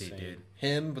 diplomacy, insane. dude.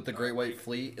 Him with the Great White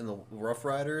Fleet and the Rough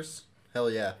Riders. Hell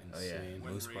yeah. Oh, yeah. Insane.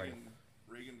 When Moose party.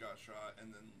 Reagan got shot,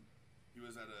 and then he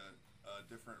was at a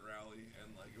different rally,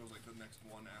 and like it was like the next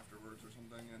one afterwards or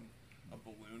something, and a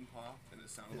balloon popped, and it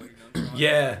sounded like a gunshot.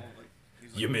 Yeah. Like,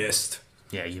 he's You like, missed.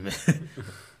 Yeah, you miss me.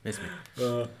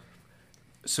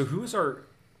 So who was our?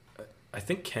 I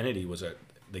think Kennedy was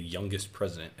the youngest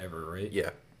president ever, right?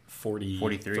 Yeah.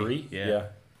 43. Yeah.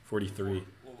 43. Well,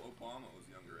 Obama was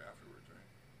younger afterwards,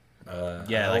 right?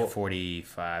 Yeah, oh, like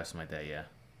 45, something like that, yeah.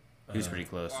 He was pretty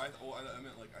close. I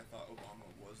meant like I thought Obama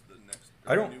was the next,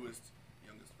 I don't- newest,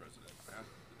 youngest president.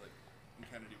 Like, and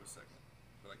Kennedy was second,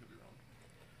 but I could be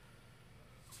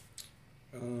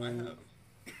wrong. I have.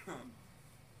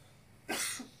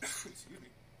 Excuse me.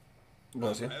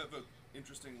 Bless you. I have an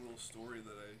interesting little story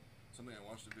that something I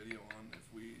watched a video on. If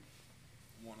we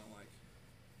want to like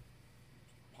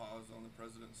pause on the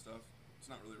president stuff. It's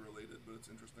not really related, but it's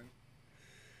interesting.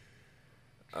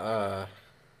 It's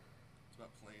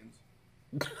about planes.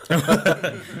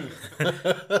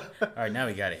 All right, now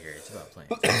we got to hear it. It's about planes.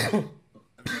 Have you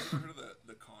guys ever heard of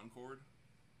the Concorde?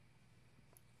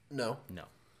 No. No.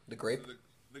 The grape?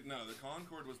 No, the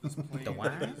Concorde was this plane. The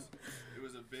what? It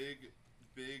was a big,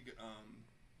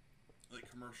 like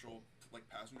commercial, like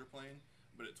passenger plane,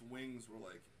 but its wings were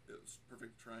like it was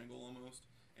perfect triangle almost,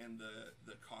 and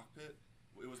the cockpit,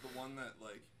 it was the one that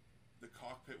like the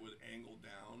cockpit would angle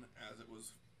down as it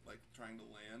was like trying to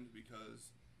land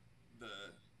because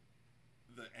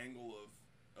the angle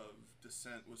of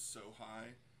descent was so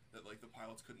high that like the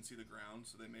pilots couldn't see the ground,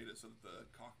 so they made it so that the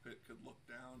cockpit could look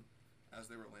down as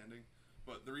they were landing.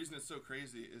 But the reason it's so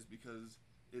crazy is because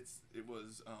it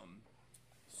was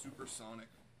supersonic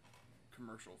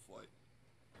commercial flight.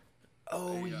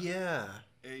 Oh, yeah.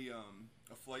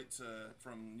 A flight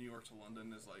from New York to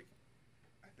London is like,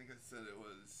 I think I said it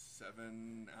was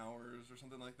 7 hours or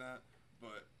something like that.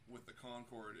 But with the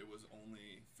Concorde, it was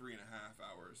only 3.5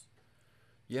 hours.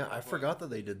 Yeah, I forgot that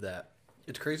they did that.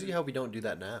 It's crazy how we don't do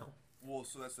that now. Well,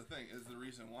 so that's the thing. Is the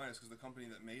reason why is because the company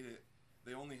that made it,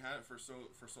 they only had it for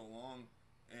so long,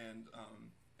 and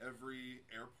every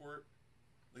airport,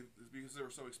 like because they were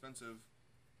so expensive,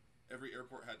 every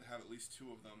airport had to have at least 2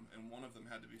 of them, and one of them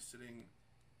had to be sitting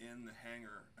in the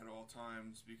hangar at all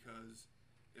times because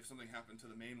if something happened to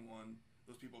the main one,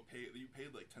 those people paid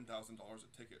like $10,000 a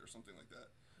ticket or something like that.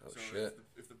 Oh, so shit.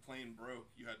 If the plane broke,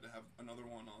 you had to have another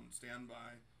one on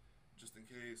standby, just in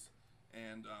case,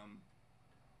 and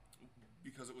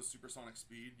because it was supersonic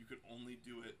speed, you could only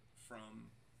do it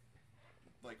from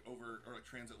like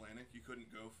transatlantic. You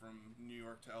couldn't go from New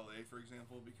York to LA, for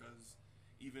example, because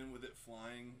even with it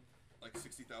flying like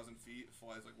 60,000 feet, it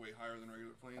flies like way higher than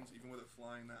regular planes. Even with it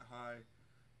flying that high,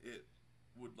 it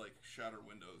would like shatter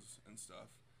windows and stuff.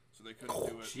 So they couldn't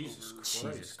do it Jesus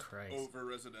Christ. over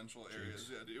residential areas.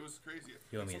 Yeah, dude, it was crazy.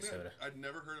 You owe me a Something soda. I'd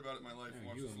never heard about it in my life.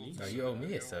 you owe me. No, you owe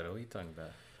me a soda. What are you talking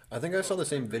about? I think I saw the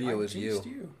same video as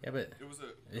you. Yeah, but It was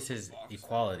a. this it was is a box.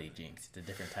 equality jinx. It's a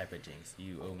different type of jinx.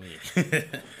 You owe me.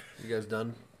 You guys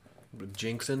done with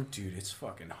jinxing? Dude, it's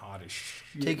fucking hot as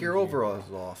shit. Take your in here.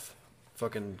 overalls off,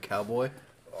 fucking cowboy.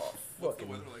 What's the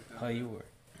weather like down Oh, there? you were.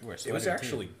 It was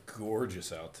actually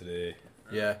gorgeous out today.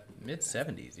 Yeah.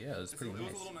 mid-70s. Yeah, it was pretty It was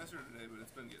nice. a little nicer today, but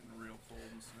it's been getting real cold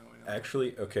and snowy.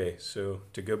 Actually, okay, so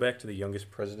to go back to the youngest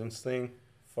presidents thing,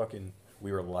 fucking,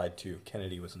 we were lied to.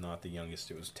 Kennedy was not the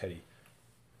youngest, it was Teddy.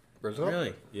 Roosevelt?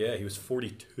 Really? Yeah, he was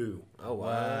 42. Oh, wow.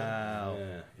 Wow.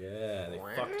 Yeah, they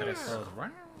fucked us. Oh, wow.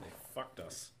 They fucked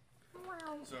us.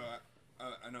 So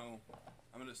I know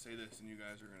I'm gonna say this, and you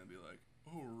guys are gonna be like,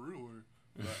 "Oh, really?"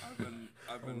 But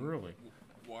I've been really?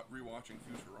 rewatching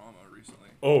Futurama recently.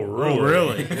 Oh,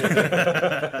 really?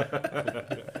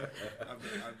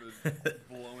 I've been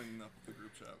blowing up the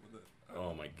group chat with it.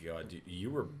 Oh my god, dude, you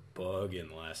were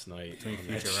bugging last night. Between on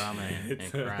that Futurama and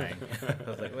shit. crying. I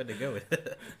was like, where'd to go with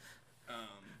it?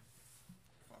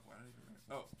 Fuck, why did I even bring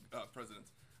it? Oh,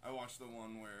 presidents. I watched the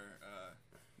one where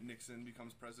Nixon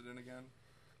becomes president again,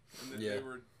 and then Yeah.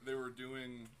 they were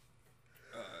doing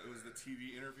it was the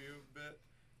TV interview bit,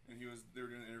 and they were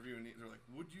doing an interview, and they're like,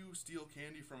 "Would you steal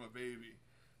candy from a baby?"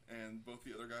 And both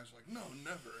the other guys are like, "No,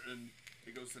 never." And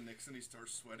it goes to Nixon. He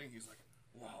starts sweating. He's like,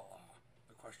 "Well,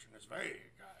 the question is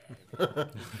vague.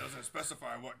 It doesn't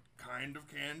specify what kind of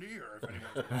candy or if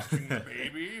anyone's watching the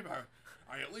baby.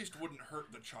 I at least wouldn't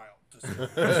hurt the child to see."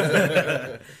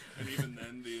 And even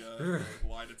then, the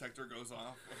lie detector goes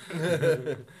off.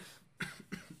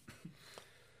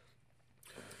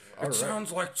 It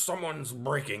sounds like someone's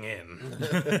breaking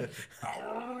in.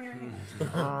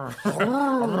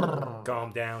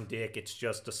 Calm down, Dick. It's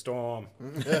just a storm.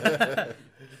 Just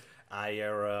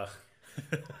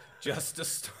a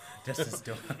storm. Just a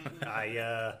storm.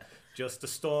 Just a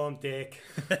storm, Dick.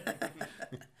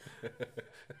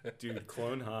 Dude,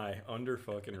 Clone High, under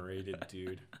fucking rated,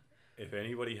 dude. If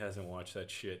anybody hasn't watched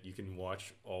that shit, you can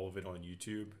watch all of it on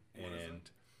YouTube. And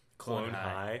Clone Clone High.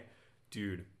 High,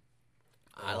 dude.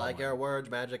 I like your words,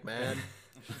 Magic Man.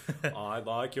 I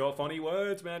like your funny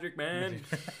words, Magic Man.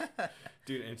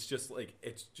 Dude, it's just like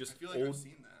I feel like old. I've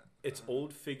seen that. It's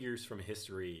old figures from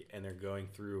history, and they're going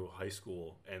through high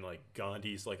school, and like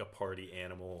Gandhi's like a party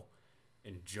animal,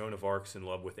 and Joan of Arc's in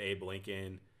love with Abe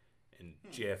Lincoln, and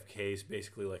JFK's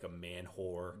basically like a man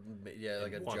whore. Yeah,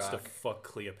 like a and wants to jock. fuck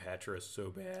Cleopatra so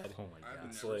bad. Oh my I've god.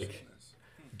 It's never like- seen this.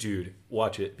 Dude,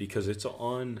 watch it because it's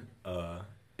on.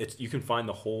 It's you can find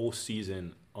the whole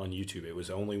season on YouTube. It was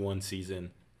only one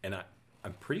season, and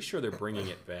I'm pretty sure they're bringing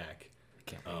it back.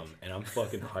 Can't wait. And I'm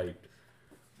fucking hyped.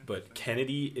 But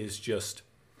Kennedy is just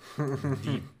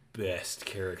the best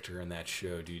character in that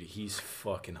show, dude. He's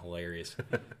fucking hilarious.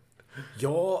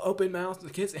 Your open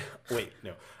mouth kissing. Wait,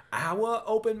 no. Our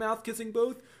open mouth kissing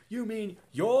booth? You mean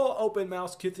your open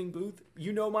mouth kissing booth?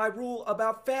 You know my rule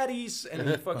about fatties. And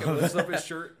he fucking lifts up his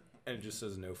shirt and it just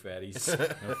says no fatties.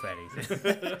 No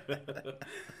fatties.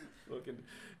 Fucking,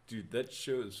 dude, that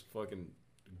show is fucking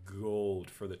gold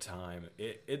for the time.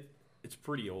 It's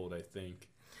pretty old, I think.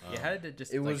 Yeah, how did it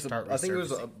just It like, was. start I think it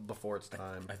was resurfacing? before its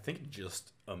time. I think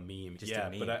just a meme. Just yeah,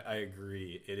 a meme. but I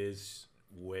agree. It is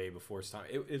way before its time.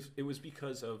 It was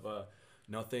because of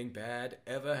nothing bad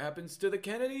ever happens to the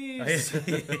Kennedys.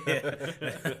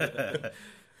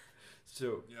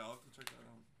 So Yeah, I'll have to check that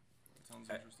out. That sounds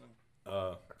interesting.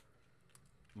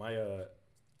 my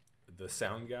the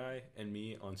sound guy and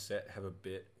me on set have a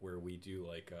bit where we do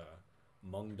like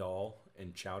Mung Dal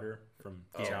and Chowder from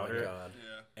Chowder. Oh my god.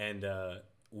 Yeah. And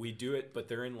we do it, but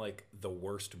they're in like the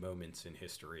worst moments in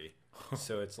history.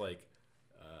 So it's like,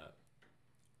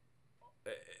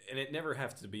 and it never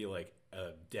has to be like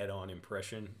a dead-on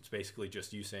impression. It's basically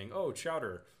just you saying, "Oh,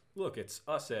 Chowder, look, it's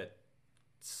us at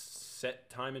set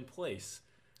time and place."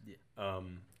 Yeah.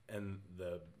 And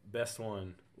the best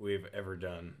one we've ever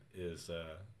done is,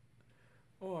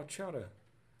 "Oh, Chowder,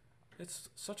 it's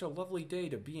such a lovely day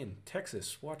to be in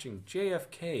Texas watching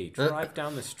JFK drive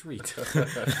down the street."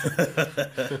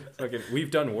 Fucking,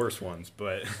 we've done worse ones,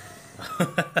 but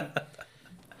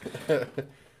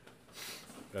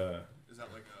Is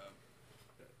that like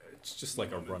it's just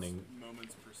like a running.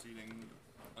 moments preceding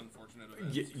unfortunate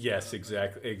events? Yes,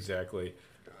 exactly.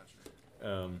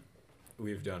 Gotcha.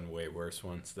 We've done way worse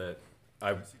ones that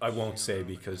I won't say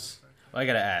because Well, I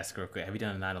gotta ask real quick. Have you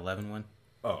done a 9/11 one?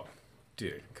 oh,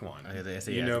 dude, come on, I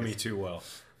say you yes, know yes. me too well.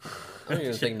 I don't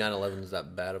even think 9/11 is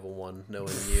that bad of a one.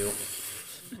 Knowing you,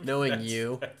 knowing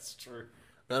you, That's true.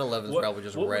 9/11 is probably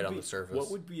just what right would on be- the surface.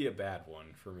 What would be a bad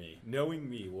one for me? Knowing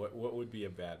me, what would be a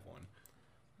bad one?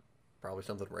 Probably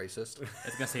something racist. I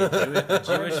was gonna say a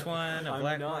Jewish one, a I'm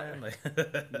black not- one.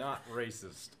 Like, Not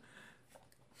racist.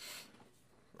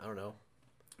 I don't know.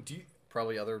 Do you?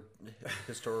 Probably other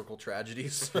historical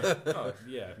tragedies. Oh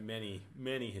yeah, many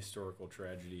historical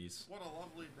tragedies. What a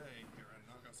lovely day here in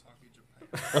Nagasaki,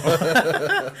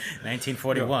 Japan.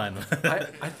 1941.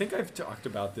 I think I've talked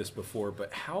about this before,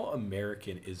 but how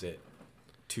American is it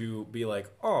to be like,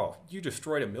 "Oh, you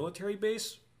destroyed a military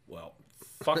base? Well,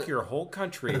 fuck your whole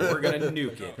country. We're gonna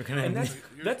nuke it." And that's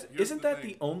Here's isn't the that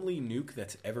thing. the only nuke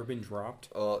that's ever been dropped?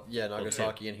 Yeah,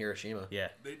 Nagasaki and Hiroshima. Yeah.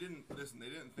 They didn't listen. They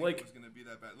didn't think Like- it was going to be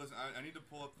that bad. Listen, I need to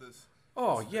pull up this.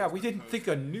 Oh this yeah, we Facebook didn't post. think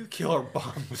a nuclear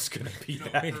bomb was gonna be No,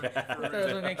 that for- bad. I thought it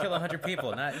was only gonna kill 100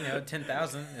 people, not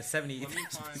 10,000, 70. Let me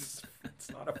find. It's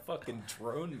not a fucking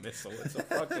drone missile. It's a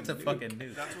fucking. It's a nuke. fucking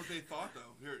nuke. That's what they thought,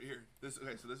 though. Here. This.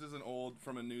 Okay, so this is an old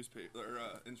from a newspaper or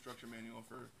instruction manual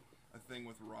for a thing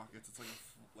with rockets. It's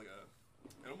like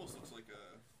a. It almost looks like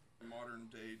a modern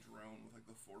day drone with like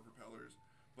the 4 propellers,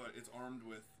 but it's armed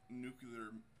with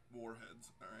nuclear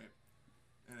warheads. All right,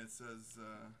 and it says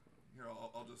here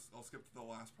I'll skip to the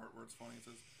last part where it's funny. It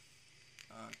says.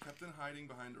 Kept in hiding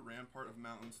behind a rampart of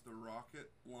mountains, the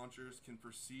rocket launchers can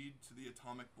proceed to the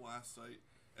atomic blast site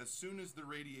as soon as the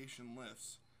radiation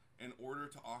lifts in order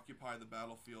to occupy the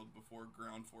battlefield before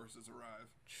ground forces arrive.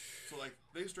 So, like,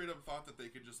 they straight up thought that they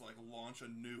could just, like, launch a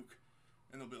nuke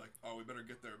and they'll be like, oh, we better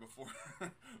get there before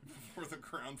before the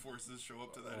ground forces show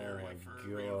up to that Oh area my for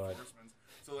God. reinforcements.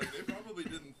 So, like, they probably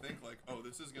didn't think, like, oh,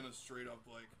 this is going to straight up,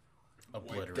 like,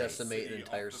 Obliterate. Decimate an city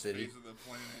entire off the city. face of the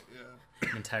planet, yeah.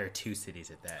 An entire 2 cities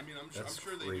at that. I mean, I'm That's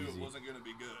sure they knew it crazy. wasn't going to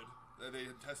be good. They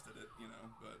had tested it, you know,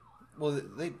 but Well,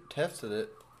 they tested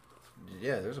it.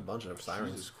 Yeah, there's a bunch of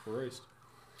sirens. Jesus Christ.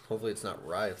 Hopefully, it's not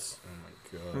riots. Oh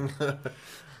my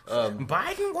god.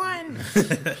 Biden won.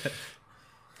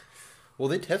 Well,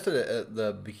 they tested it at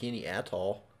the Bikini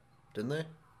Atoll, didn't they?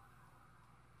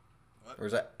 What? Or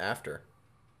is that after?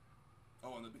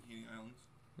 oh, on the Bikini Islands.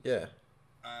 Yeah.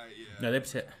 Yeah. No, they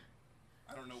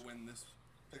I don't know when this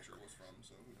picture was from,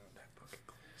 so who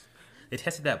knows.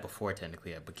 tested that before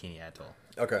technically at Bikini Atoll,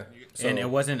 Okay. So, and it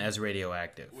wasn't as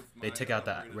radioactive. With They my took out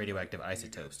the upgraded radioactive mic, can you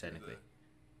isotopes guys hear technically.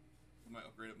 With my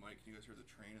upgraded mic, can you guys hear the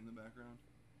train in the background?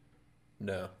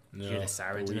 no. No, hear the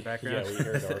sirens in the we- background? Yeah, we heard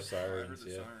our I heard sirens. the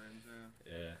Yeah. sirens,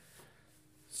 yeah. Yeah.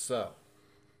 So,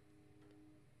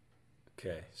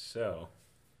 Okay, so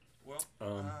Well,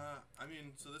 I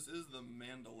mean, so this is the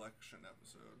Mandelection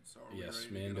episode, so are we Yes,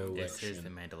 ready to get on This Mandelection. is the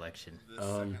Mandelection. this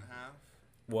second half?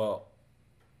 well,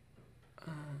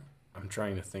 I'm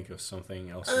trying to think of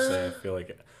something else to say. I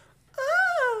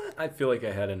feel like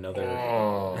I had another.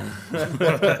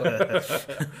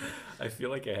 I feel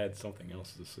like I had something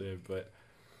else to say, but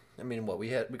I mean, we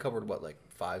covered what, like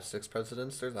 5-6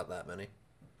 presidents? There's not that many.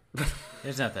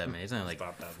 There's not that many. It's only like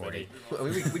Not that 40. I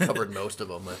mean, we covered most of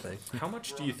them, I think. How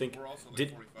much do you think We're also like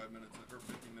did 45 minutes or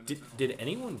 50 minutes. did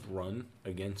anyone run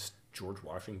against George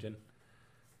Washington?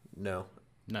 No,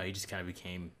 No, he just kind of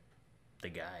became the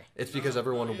guy. it's because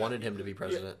everyone wanted him to be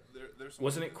president. There's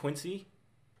Wasn't it Quincy?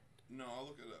 No, I'll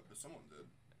look it up. But someone did.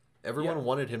 Everyone Yeah.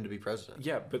 wanted him to be president.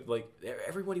 Yeah, but like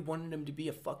everybody wanted him to be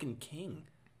a fucking king.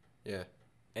 Yeah.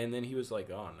 And then he was like,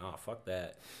 "Oh no, fuck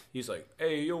that." He's like,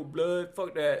 "Hey, yo, blood,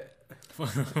 fuck that.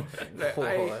 Like,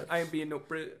 What? I ain't being no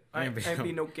I ain't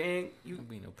being no gang. You Ain't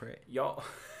be no prey. y'all."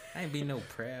 I ain't be no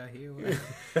prey out here.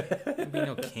 Ain't be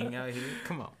no king out here.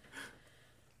 Come on.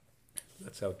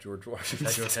 That's how George Washington.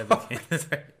 That's what type of king. That's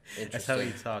right. That's how he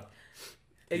Interesting. talked.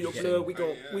 Hey, yo, Yeah. blood, we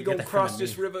Yeah. we You got gonna that cross from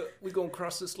this me. river. We gonna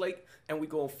cross this lake, and we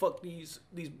gonna fuck these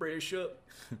British up.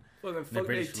 Fucking The fuck their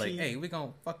British like, teeth. hey, we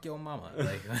gonna fuck your mama.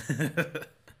 Like, I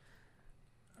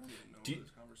don't even know Do you- where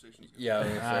this conversation's going. Yeah, I, was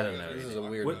gonna I say, don't know. this is a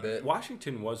weird What- bit.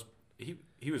 Washington was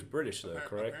he was British though,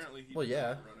 correct? Apparently he Well, did yeah.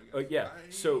 not run against Yeah. I-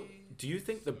 So, do you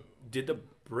think did the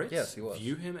Brits Yes, he was.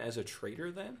 view him as a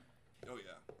traitor then? Oh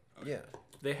yeah. Yeah.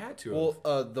 They had to.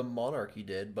 Well, the monarchy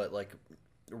did, but like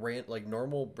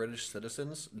normal British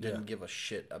citizens didn't Yeah. give a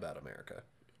shit about America.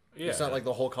 yeah. It's not like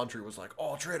the whole country was like,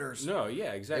 "Oh, traitors." No,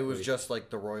 yeah, exactly. It was just like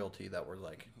the royalty that were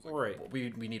like, right. we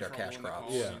need our Trouble cash in the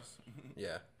crops. Yeah. colonies.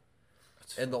 Yeah.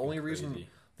 That's And the only fucking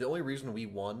crazy. reason we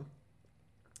won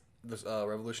this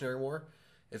Revolutionary War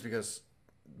is because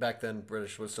back then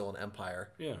British was still an empire.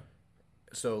 Yeah.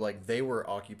 So like they were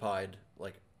occupied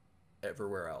like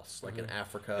everywhere else, like in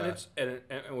Africa. And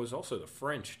it was also the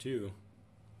French too,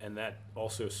 and that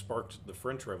also sparked the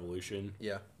French Revolution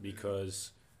yeah.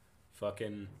 because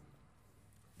fucking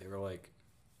they were like,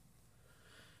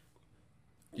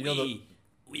 You know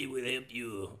We will help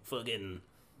you fucking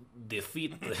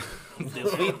defeat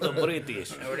the British.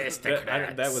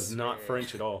 that was not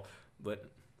French at all, but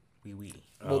wee wee.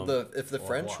 Well, if the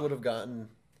French revoir. would have gotten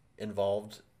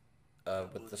involved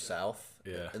with the South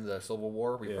Yeah. in the Civil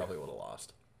War, we Yeah. probably would have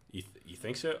lost. you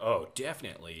think so? Oh,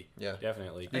 definitely. Yeah.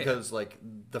 Definitely. Because like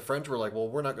the French were like, well,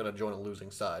 we're not going to join a losing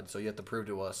side, so you have to prove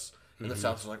to us. And the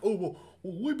South was like, oh, well,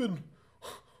 we've been,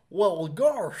 well,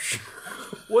 gosh.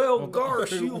 Well,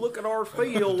 gosh, you look at our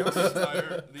field.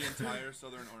 The entire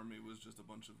Southern Army was just a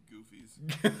bunch of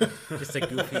goofies. Just a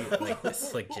goofy, like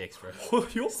slick jigs, bro.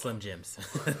 Slim Jims.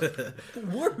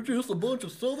 We're just a bunch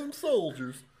of Southern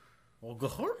soldiers. Well, go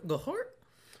hard.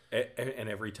 And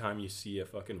every time you see a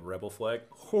fucking rebel flag,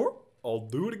 I'll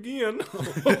do it again.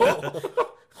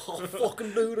 I'll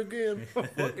fucking do it again.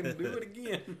 Fucking do it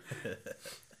again.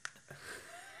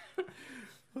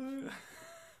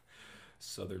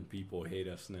 Southern people hate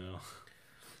us now.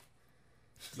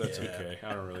 That's Yeah. okay.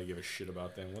 I don't really give a shit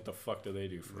about them. What the fuck do they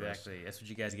do for us? Exactly. That's what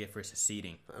you guys get for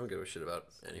seceding. I don't give a shit about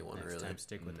anyone, Next really. time,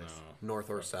 stick with us. North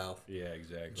or South. Yeah,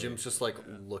 exactly. Jim's just like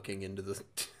looking into this.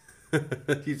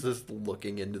 He's just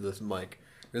looking into this mic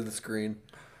or the screen.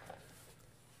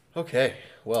 Okay,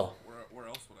 well, Where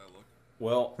else would I look?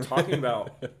 Well, talking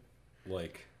about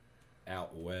like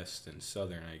out west and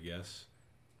southern, I guess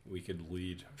we could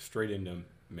lead straight into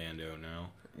Mando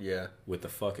now yeah. with the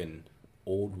fucking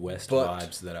old west But-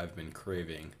 vibes that I've been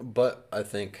craving. But I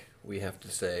think we have to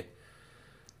say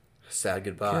sad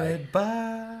goodbye.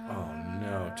 Goodbye. Oh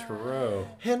no, Taro.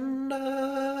 And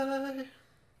I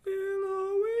We'll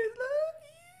always love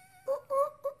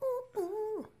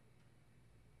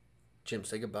Jim,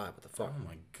 say goodbye. What the you. fuck? Oh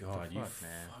my god, you fuck,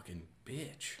 man? fucking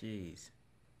bitch. Jeez.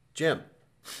 Jim.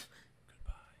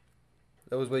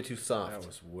 That was way too soft. That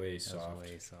was way That soft. was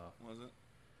way soft. Was it?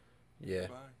 yeah,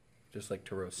 Bye. just like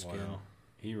Taro's skin. Wow.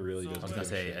 He really doesn't I was give gonna a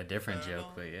say shit. a different joke,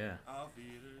 but yeah. Auf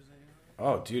Wiedersehen.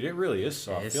 Oh, dude, it really is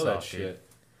soft. It is Feel that soft, dude. shit.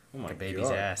 Oh my Like a baby's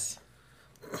god. ass.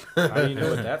 How do you know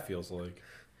what that feels like?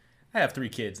 I have 3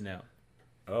 kids now.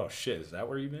 Oh shit, is that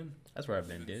where you've been? That's where I've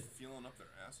been, dude. Feeling up their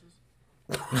asses?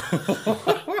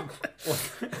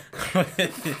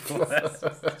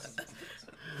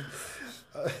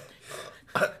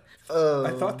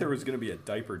 I thought there was gonna be a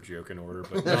diaper joke in order,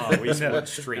 but no, we No, went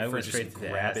straight I for went just straight to the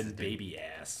grabbing asses, dude. baby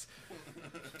ass.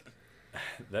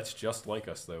 That's just like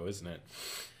us, though, isn't it?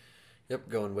 Yep,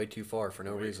 going way too far for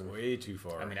no reason. Way too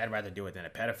far. I mean, I'd rather do it than a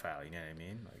pedophile. You know what I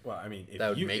mean? Like, well, I mean, if That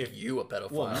would you, make if, you a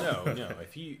pedophile. Well, no.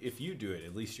 If you do it,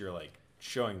 at least you're like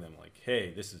showing them, like,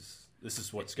 hey, this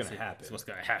is what's gonna happen. This is what's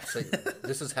gonna happen. Say,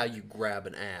 this is how you grab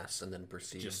an ass and then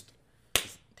proceed. Just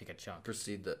Take a chunk.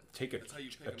 proceed to take That's how you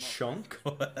pick a 'em up. chunk.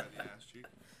 By the ass cheek.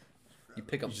 you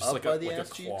pick them Just up like by a the like a ass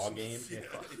cheeks. claw game.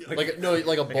 Like a, no,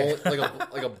 like a bowl,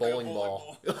 like a bowling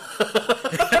ball.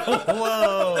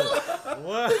 Whoa!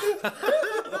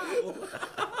 What?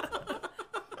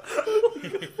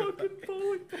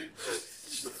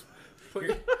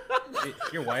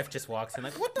 wife just walks in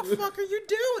like, "What the fuck are you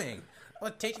doing?"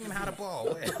 Well, teaching him how to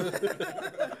bowl.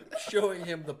 Showing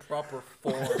him the proper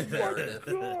form narrative.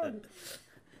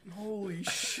 Holy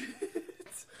shit.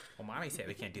 Well, mommy said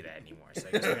we can't do that anymore, so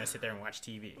I guess we're gonna sit there and watch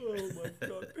TV. Oh my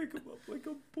god, pick him up like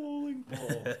a bowling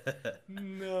ball.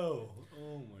 No.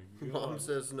 Oh my god. Mom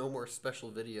says no more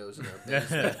special videos in our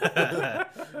basement.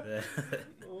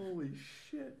 Holy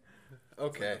shit.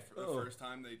 Okay. It's like the first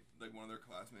time they like one of their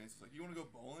classmates is like, "You want to go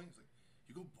bowling?" He's like,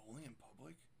 "You go bowling in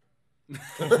public?" I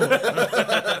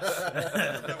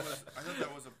thought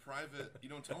that was a private. You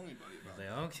don't tell anybody about it,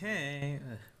 Like, okay.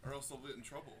 or else they'll get in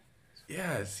trouble.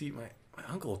 Yeah, see, my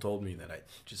uncle told me that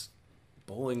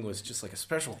bowling was just like a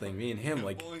special thing. Me and him,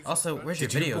 like, Bowling's Also, special. where's your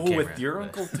did you video bowl camera? with your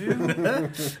uncle too?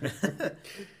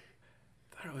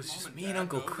 Thought it was Mom just and me and Dad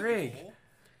Uncle go to the Craig. bowl?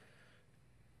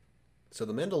 So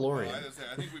The Well, Mandalorian.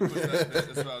 I think we pushed that.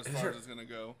 That's about as far as it's gonna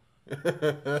go.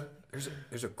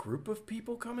 There's a group of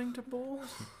people coming to bowl.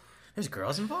 There's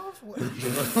girls involved? What?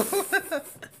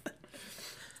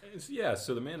 Yeah,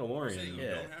 so the Say Mandalorian. you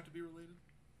Yeah. don't have to be related.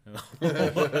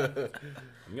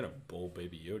 I'm gonna bowl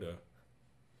Baby Yoda.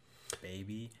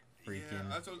 Baby freaking. Yeah,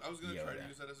 that's what, I was gonna try to Yoda.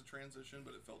 use that as a transition,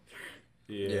 but it felt.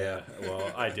 Yeah.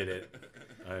 Well, I did it.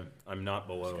 I'm not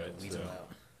below it. Weasel So.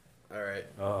 out. All right.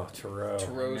 Oh, Taro.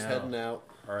 Taro's no. heading out.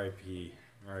 R.I.P.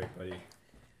 All right, buddy.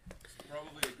 It's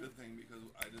probably a good thing because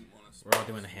I didn't want to. We're all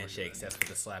doing the handshakes. That's what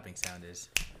the slapping sound is.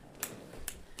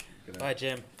 Bye,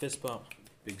 Jim. Fist bump.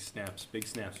 Big snaps for Big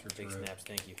Taro. snaps.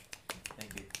 Thank you.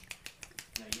 Thank you.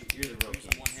 No, you're the real Use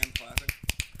king. a one-hand clapping.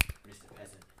 You're just a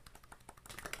peasant.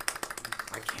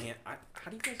 I can't.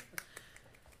 How do you guys?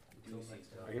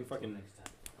 I can fucking.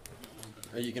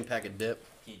 Or you can pack a dip.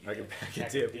 I can pack a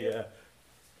dip. Yeah.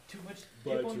 Too much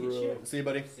Bye, dip on your Taro. chip. See you,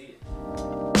 buddy. See it.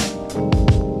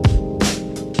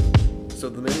 So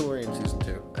The Mandalorian season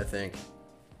 2, I think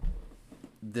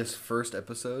this first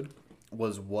episode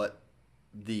was what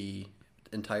the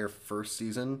entire first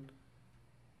season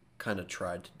kind of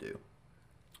tried to do.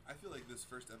 I feel like this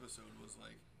first episode was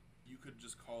like, you could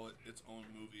just call it its own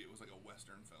movie. It was like a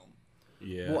Western film.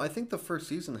 Yeah. Well, I think the first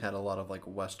season had a lot of like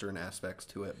Western aspects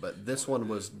to it, but this one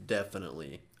was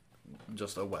definitely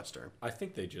just a Western. I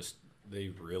think they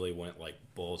really went like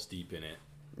balls deep in it.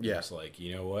 Yeah. Just like,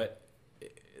 you know what?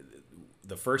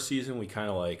 The first season we kind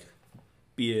of like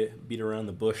beat around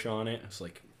the bush on it. It's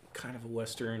like kind of a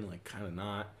Western, like kind of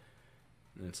not.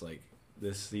 And it's like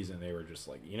this season they were just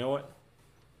like, you know what?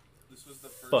 This was the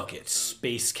first. Fuck it, episode-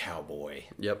 Space Cowboy.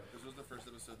 Yep. This was the first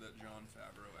episode that Jon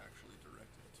Favreau actually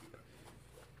directed too. I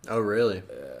believe. Oh, really?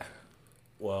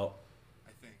 Well,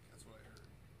 I think that's what I heard.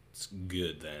 it's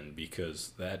good then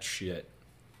because that shit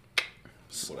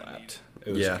slapped. needed.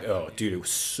 It was, Yeah. Oh, dude, it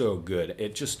was so good.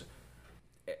 It just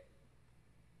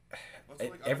Also,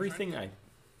 like, everything I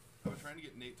was trying to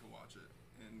get Nate to watch it,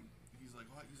 and he's like,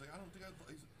 "What?" He's like, "I don't think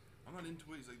I'm not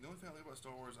into it." He's like, "The only thing I like about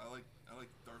Star Wars, I like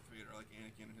Darth Vader, I like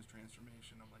Anakin and his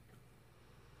transformation." I'm like,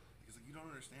 he's like, "You don't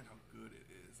understand how good it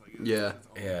is." Like, it's, Yeah. it's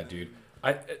all Yeah, in. dude.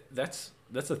 That's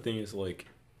the thing is like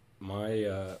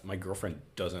my girlfriend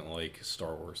doesn't like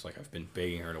Star Wars. Like I've been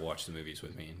begging her to watch the movies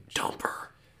with me and Dump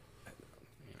her.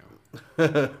 you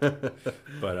know.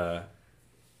 But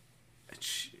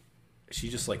she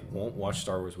just like won't watch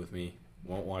Star Wars with me.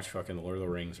 Won't watch fucking Lord of the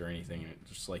Rings or anything. And it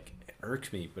just like it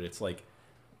irks me, but it's like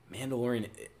Mandalorian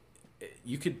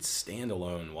you could stand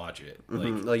alone watch it.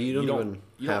 Like you don't even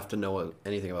you have to know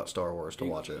anything about Star Wars to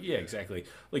watch it. Yeah, exactly.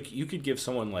 Like you could give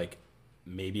someone like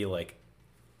maybe like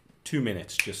 2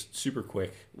 minutes, just super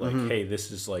quick. Like, hey, this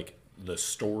is like the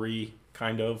story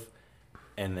kind of,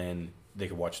 and then they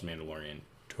could watch The Mandalorian.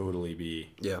 Totally be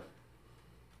Yeah.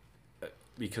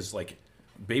 because like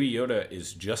Baby Yoda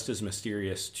is just as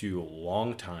mysterious to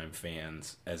longtime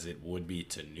fans as it would be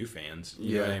to new fans.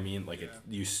 You know what Yeah. I mean? Like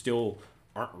you still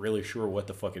aren't really sure what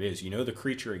the fuck it is. You know the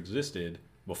creature existed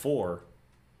before,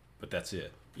 but that's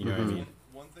it. You know what I mean?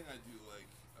 One thing I do like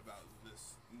about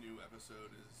this new episode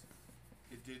is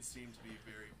it did seem to be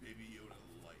very Baby Yoda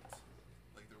light.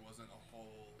 Like there wasn't a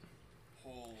whole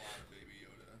lot of Baby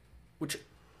Yoda. Which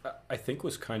I think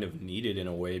was kind of needed in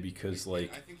a way because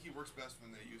like I think he works best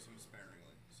when they use him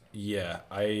sparingly. So. yeah,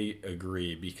 I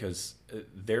agree because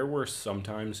there were some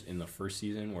times in the first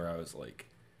season where I was like,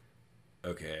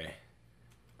 okay,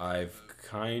 I've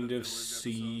kind the of village episode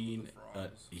seen with the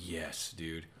frogs. yes,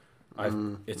 dude.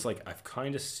 It's like I've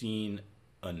kind of seen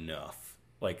enough.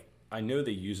 Like I know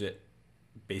they use it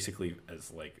basically as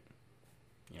like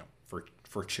you know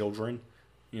for children.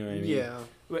 You know what I mean? Yeah.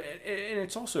 And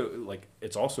it's also like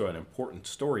it's also an important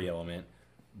story element,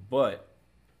 but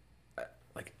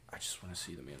I just want to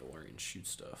see the Mandalorian shoot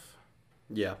stuff.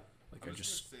 Yeah. Like I'm I just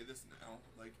just gonna say this now.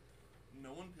 Like,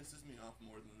 no one pisses me off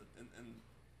more than and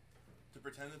to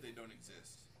pretend that they don't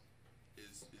exist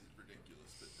is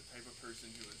ridiculous. But the type of person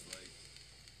who is like,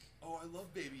 oh, I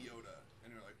love Baby Yoda,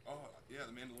 and you're like, oh yeah,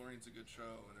 The Mandalorian's a good show,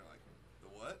 and they're like, the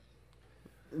what?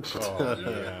 oh, They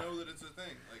don't even yeah. know that it's a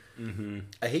thing. Like,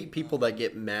 I hate people that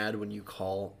get mad when you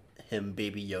call him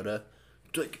Baby Yoda.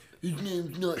 It's like, his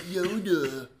name's not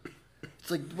Yoda. It's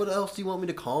like, what else do you want me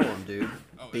to call him, dude?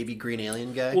 Oh, Baby green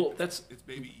alien guy? Well, that's it's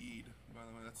Baby Yeed, by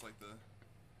the way. That's like the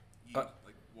Yeed,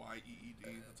 like Y-E-E-D.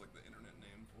 That's like the internet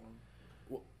name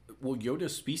for him. well,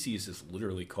 Yoda's species is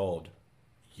literally called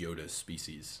Yoda's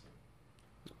species.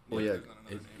 Well, yeah. There's not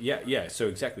another name Yeah, for it. yeah. So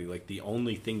exactly, like the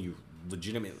only thing you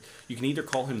legitimately you can either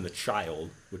call him the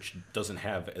child, which doesn't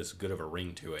have as good of a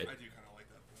ring to it. I do kind of like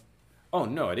that though. Oh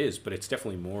no, it is, but it's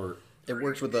definitely more. It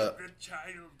works with the. Good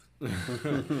child.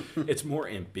 It's more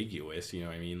ambiguous. You know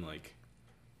what I mean? Like,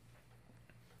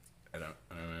 I don't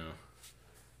know.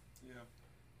 Yeah.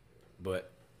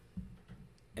 But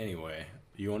anyway,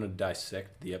 you want to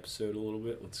dissect the episode a little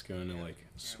bit? Let's go into like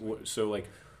so like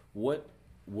what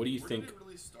do you Where think? did it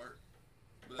really start?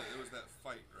 It was that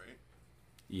fight, right?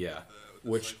 Yeah, With the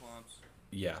which Cyclops.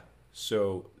 yeah.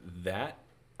 So that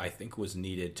I think was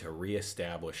needed to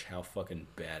reestablish how fucking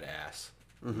badass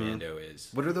Mando is.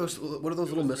 What are those little was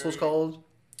missiles very- called?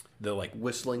 The like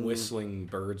Whistling-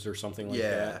 birds or something like Yeah.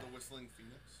 that. The Whistling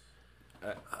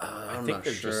Phoenix. I I'm think not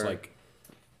they're just sure. like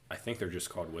I think they're just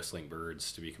called whistling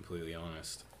birds, to be completely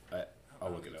honest. I'll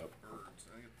don't look think it it's up. Birds.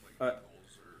 I think it's like Uh,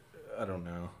 eagles or. I don't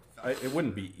know. It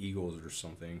wouldn't be eagles or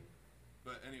something.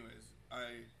 But anyways,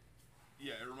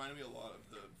 it reminded me a lot of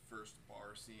the first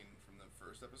bar scene from the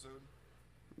first episode.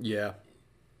 Yeah.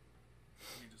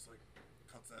 He just like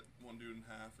cuts that one dude in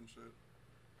half and shit.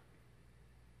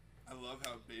 I love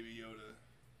how Baby Yoda.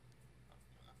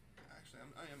 Actually,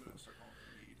 I am gonna start calling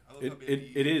him Yeed. I love how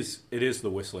Baby It is the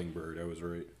whistling bird. I was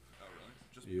right. Oh really?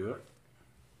 Just Yeah. bird?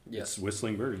 Yes. It's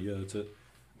whistling bird. Yeah, that's it.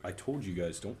 I told you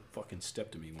guys, don't fucking step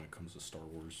to me when it comes to Star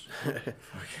Wars. I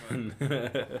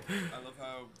love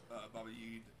how Baba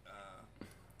Yeed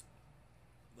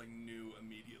like knew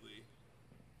immediately.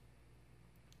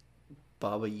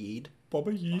 Baba Yeed.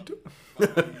 Baba Yeet.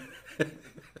 Baba Yeed.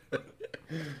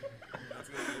 That's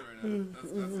gonna be it right now.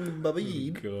 That's it. Baba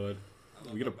Yeed. God. I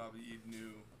love We how gotta- Baba Yeed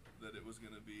knew that it was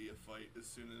gonna be a fight as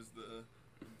soon as the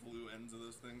blue ends of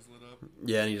those things lit up.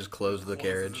 Yeah, and he just closed the Closes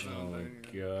carriage. his Oh own my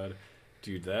thing. god,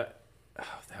 dude, that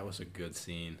was a good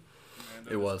scene. Mando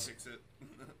It just was. kicks it.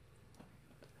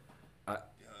 I- Yeah,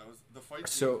 that was the fight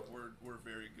So- scenes were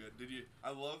very good. Did you? I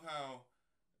love how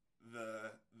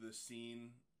the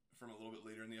scene from a little bit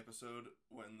later in the episode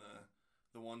when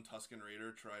the one Tusken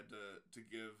Raider tried to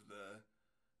give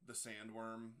the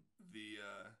sandworm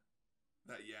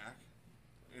that yak,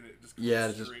 and it just comes Yeah,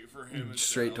 it just- straight for him, and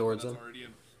straight shit. towards that's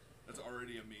him. That's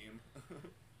already a meme.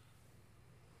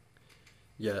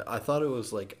 Yeah, I thought it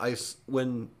was like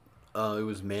when it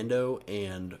was Mando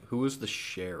and who was the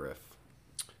sheriff?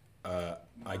 I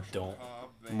don't.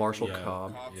 Marshall Yeah.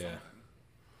 Cobb. Yeah. Something.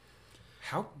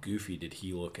 How goofy did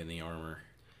he look in the armor?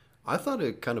 I thought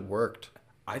it kind of worked.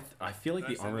 I feel like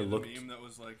Did I the send armor you looked. meme that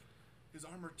was like, his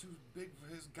armor too big for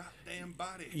his goddamn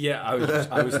body. Yeah, I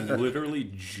was literally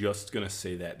just gonna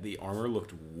say that the armor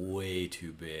looked way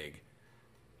too big,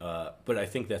 but I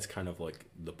think that's kind of like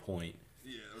the point.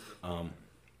 Yeah, that was definitely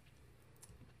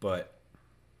But,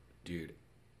 dude,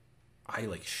 I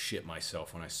like shit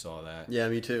myself when I saw that. Yeah,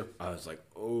 me too. I was like,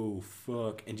 oh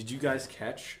fuck! And did you guys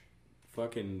catch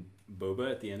fucking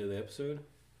Boba at the end of the episode?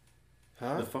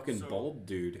 Huh? The fucking So- bald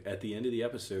dude at the end of the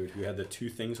episode who had the two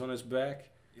things on his back.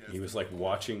 Yeah, he it's was the- like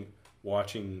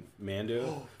watching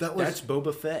Mando. That's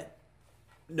Boba Fett.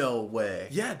 No way.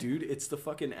 Yeah, dude, it's the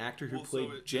fucking actor who Well, so played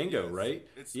it- Django, it's- right?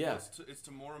 It's, yeah. It's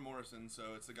Tamora Morrison, so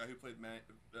it's the guy who played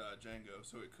Django.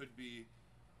 So it could be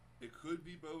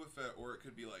Boba Fett, or it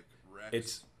could be like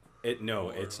Rex. No,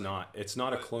 Or, it's like- not. It's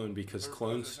not a but- clone because or- I was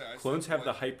clones gonna say, I clones said, have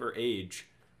the like- hyper age,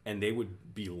 and they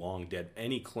would be long dead.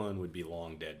 Any clone would be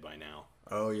long dead by now.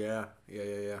 Oh yeah,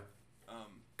 yeah.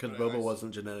 Because but I- Boba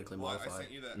wasn't genetically Well, I modified.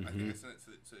 sent you that. I think I sent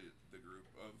it to the group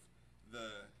of the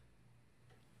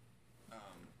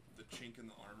chink in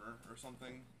the armor or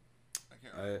something. I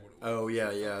can't remember what it was. Oh, yeah,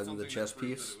 Some- yeah, the something chest that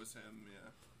proved piece. That it was him. Yeah.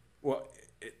 Well,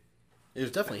 It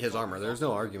was definitely his armor. There's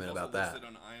no argument about that. Listed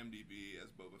on IMDb as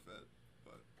Boba Fett,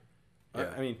 but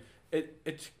Yeah. I mean,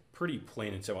 it's pretty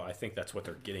plain and simple. I think that's what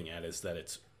they're getting at is that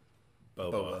it's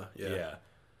Boba. Boba, yeah.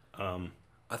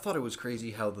 I thought it was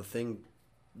crazy how the thing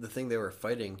they were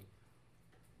fighting,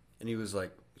 and he was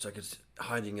like, it's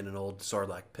hiding in an old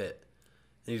Sarlacc pit,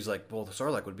 and he's like, well, the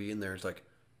Sarlacc would be in there. It's like,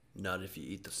 not if you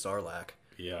eat the Sarlacc.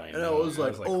 Yeah, I And know. I was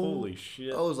like, oh, holy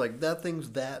shit. I was like, that thing's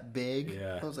that big.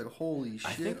 Yeah. I was like, holy shit.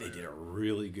 I think they did a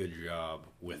really good job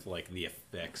with like the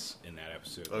effects in that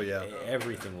episode. Oh, yeah.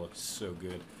 Everything looked so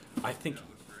good. I think. That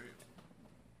was great.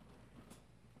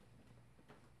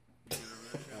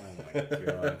 Oh my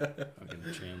god,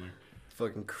 fucking Chandler.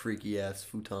 Fucking creaky ass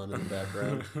futon in the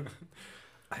background.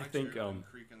 I My think chair been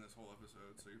creaking this whole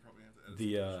episode, so you probably have to edit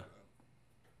the, some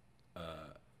shit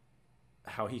out.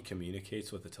 how he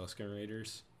communicates with the Tusken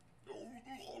Raiders.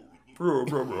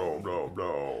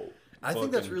 I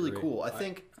think that's Fucking really great. cool. I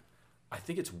think I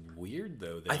think it's weird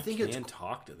though that I he think it's can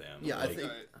talk to them. Yeah, I Like,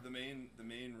 think- The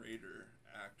main Raider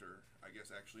actor, I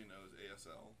guess, actually knows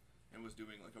ASL and was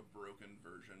doing like a broken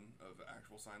version of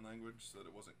actual sign language, so that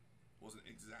it wasn't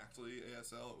exactly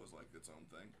ASL. It was like its own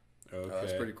thing. Okay.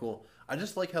 that's pretty cool. I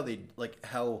just like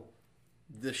how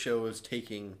this show is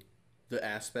taking the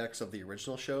aspects of the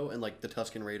original show and like the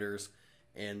Tusken Raiders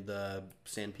and the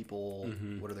Sand People.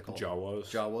 What are they called? Jawas.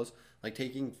 Jawas. Like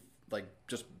taking like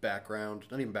just background,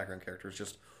 not even background characters,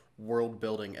 just world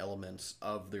building elements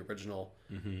of the original,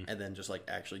 and then just like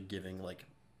actually giving like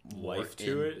more Life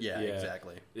to it. Yeah,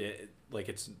 exactly.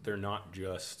 Like they're not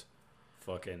just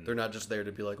fucking. They're not just there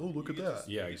to be like, oh, look You at get that.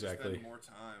 to- Yeah, you get to exactly. Spend more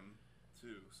time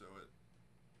too, so it.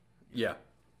 Yeah.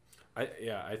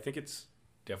 I think it's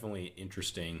definitely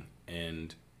interesting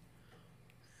and,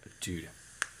 dude,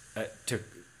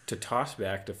 to toss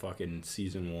back to fucking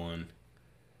season 1,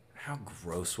 how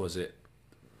gross was it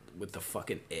with the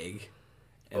fucking egg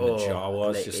and Oh, the Jawas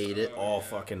and they just ate it? all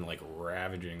fucking like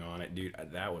ravaging on it, dude?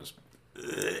 That was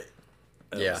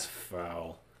Yeah. was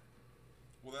foul.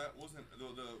 Well, that wasn't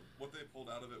the what they pulled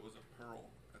out of it was a pearl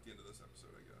at the end of this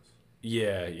episode, I guess.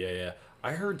 Yeah.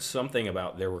 I heard something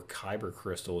about there were kyber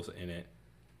crystals in it.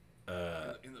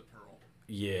 In the pearl.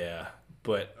 Yeah,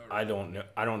 but I don't know.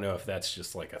 I don't know if that's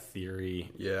just like a theory.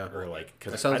 Yeah. Or like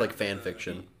because That sounds like fan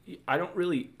fiction. I don't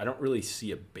really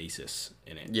see a basis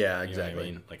in it. Yeah, You know what exactly.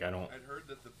 I mean? Like I don't. I'd heard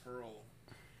that the pearl,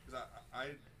 because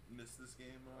I missed this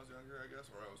game when I was younger, I guess,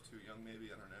 or I was too young,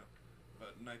 maybe, I don't know.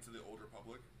 But Knights of the Old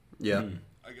Republic, Yeah.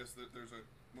 I guess that there's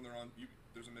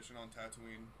a mission on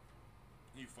Tatooine.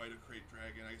 You fight a crate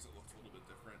dragon. I guess it looks a little bit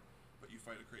different, but you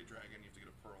fight a crate dragon. You have to get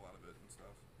a pearl out of it and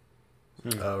stuff.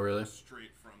 Oh, really?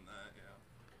 Straight from that, yeah.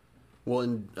 Well,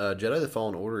 in Jedi: The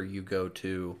Fallen Order, you go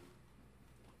to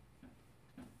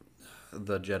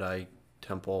the Jedi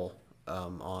Temple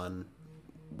on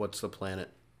what's the planet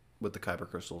with the kyber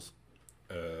crystals?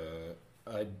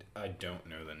 I don't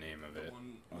know the name of it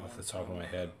one- off the top of my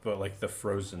head, but like the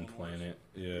frozen planet.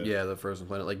 Yeah. Yeah, the frozen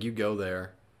planet. Like you go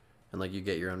there, and like you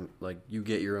get your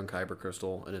own kyber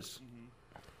crystal, and it's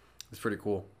pretty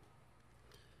cool.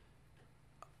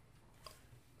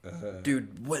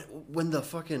 Dude, when the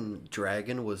fucking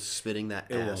dragon was spitting that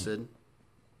Ilum. acid,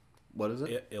 what is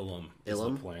it? Ilum is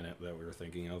Ilum? the planet that we were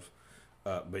thinking of.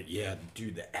 But yeah,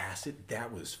 dude, the acid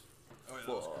that was. Oh, yeah,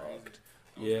 that was crazy.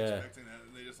 I was Yeah. expecting that,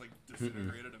 and they just like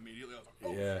disintegrated immediately. I was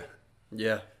like, oh, Yeah. shit,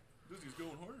 Yeah. this is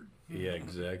going hard. Yeah,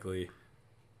 exactly.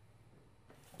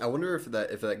 I wonder if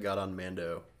that got on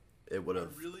Mando, it would I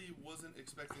have. really wasn't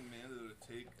expecting Mando to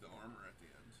take the armor at the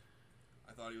end.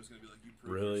 I thought he was going to be like, you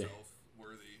prove Really? yourself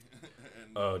worthy.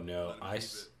 And Oh no, let him keep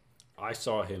it. I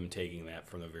saw him taking that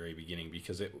from the very beginning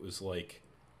because it was like.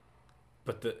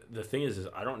 But the thing is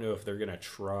I don't know if they're gonna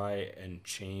try and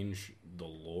change the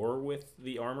lore with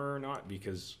the armor or not,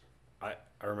 because I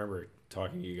remember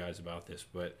talking to you guys about this,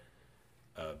 but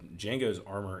Jango's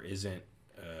armor isn't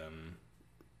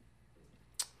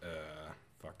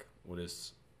fuck, what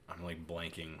is, I'm like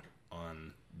blanking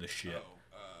on the shit.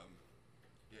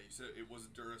 Yeah, you said it was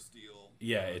Durasteel.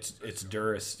 Yeah, it's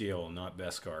Durasteel, not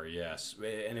Beskar. Yes,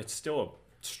 and it's still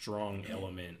a strong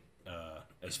element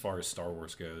as far as Star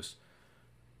Wars goes.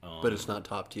 But it's not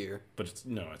top tier. But it's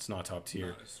not top tier.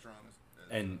 Not as strong as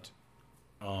And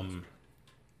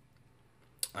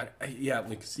yeah,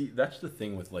 like see, that's the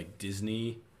thing with like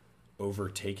Disney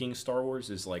overtaking Star Wars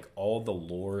is like all the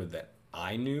lore that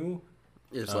I knew.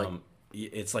 It's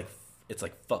like it's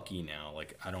like fucky now.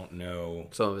 Like I don't know.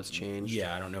 some of it's changed.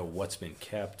 Yeah, I don't know what's been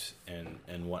kept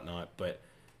and whatnot, but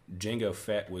Jango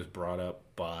Fett was brought up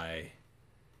by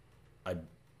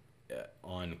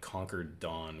on Conquered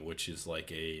Dawn, which is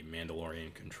like a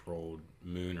Mandalorian controlled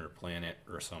moon or planet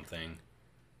or something,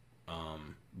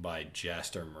 by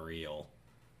Jaster Muriel.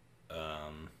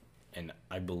 And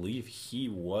I believe he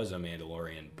was a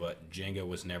Mandalorian, but Jango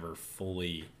was never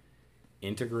fully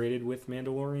integrated with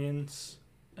Mandalorians.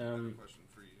 I have a question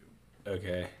for you.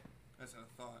 Okay. I just had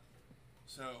a thought.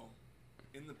 So,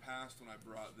 in the past, when I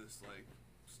brought this like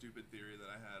stupid theory that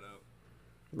I had up,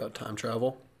 About time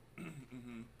travel.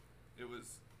 it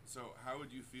was So how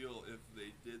would you feel if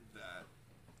they did that,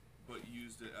 but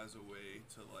used it as a way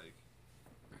to like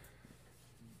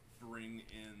bring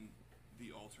in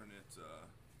the alternate,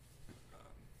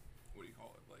 what do you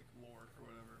call it, like lore or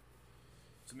whatever,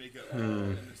 to make it all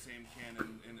in the same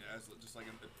canon and as just like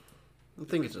I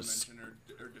think it's dimension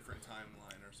or different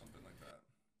timeline or something like that.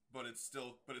 But it's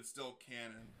still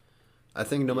canon. I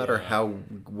think no matter how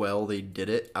well they did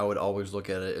it, I would always look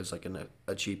at it as like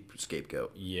a cheap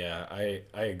scapegoat. Yeah, I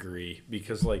agree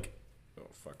because like, oh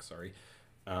fuck, sorry,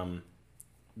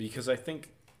 because I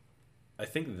think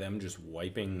them just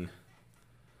wiping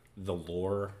the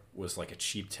lore was like a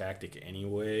cheap tactic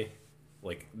anyway.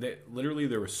 Like literally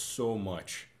there was so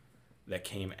much that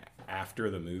came after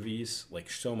the movies, like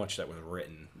so much that was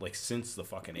written like since the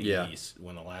fucking 80s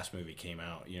when the last movie came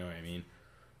out, you know what I mean?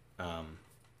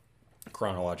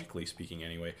 Chronologically speaking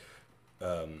anyway.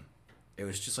 It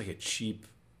was just like a cheap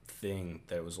thing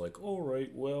that was like, all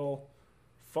right, well,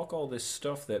 fuck all this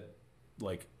stuff that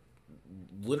like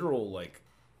literal like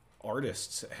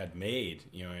artists had made,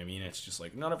 you know what I mean? It's just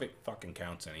like none of it fucking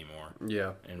counts anymore.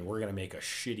 Yeah. And we're gonna make a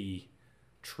shitty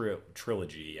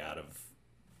trilogy out of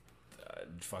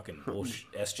fucking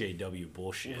bullshit, SJW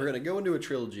bullshit. We're gonna go into a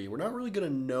trilogy. We're not really gonna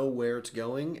know where it's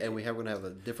going, and we're gonna have a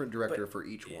different director for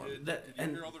each one. Did you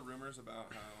hear all the rumors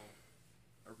about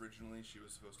how originally she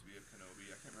was supposed to be a Kenobi?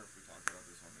 I can't remember if we talked about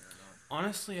this on here or not.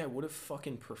 Honestly, I would have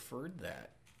fucking preferred that.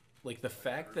 Like the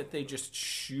fact that they just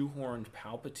shoehorned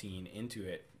Palpatine into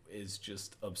it is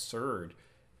just absurd.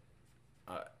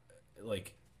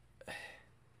 Like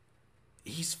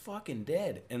he's fucking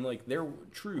dead, and like there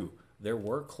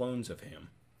were clones of him,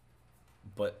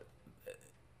 but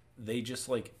they just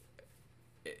like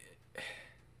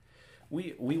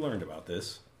we learned about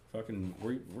this. Fucking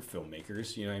we're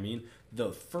filmmakers, you know what I mean?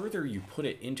 The further you put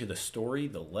it into the story,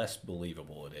 the less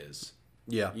believable it is.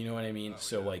 Yeah. You know what I mean?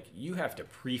 Like you have to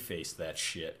preface that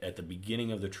shit at the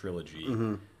beginning of the trilogy.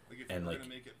 Mm-hmm. Like if and you're like, gonna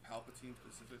make it Palpatine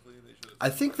specifically, they should. I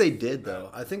think they did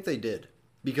though. I think they did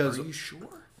because are you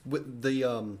sure? with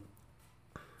the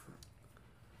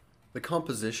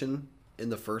composition in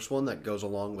the first one that goes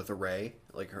along with Rey,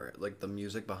 like the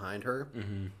music behind her,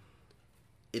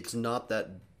 it's not that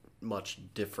much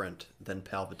different than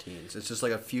Palpatine's. It's just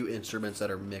like a few instruments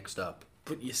that are mixed up.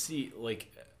 But you see,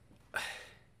 like,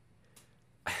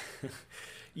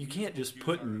 you can't just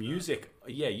put music.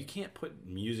 Yeah, you can't put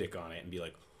music on it and be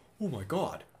like, oh my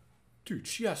god, dude,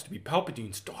 she has to be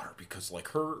Palpatine's daughter because like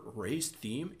Rey's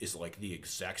theme is like the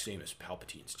exact same as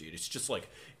Palpatine's, dude. It's just like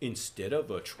instead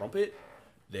of a trumpet,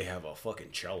 they have a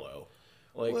fucking cello.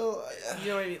 Like, Well, you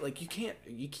know what I mean? Like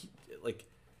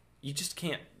you just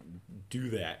can't do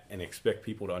that and expect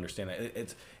people to understand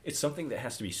that. It's something that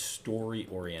has to be story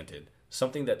oriented.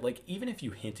 Something that like even if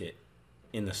you hint it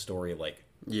in the story, like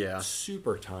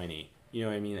super tiny, you know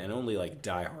what I mean, and only like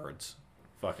diehards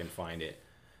fucking find it.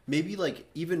 Maybe like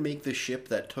even make the ship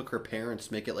that took her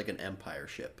parents, make it like an Empire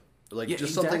ship, like Yeah,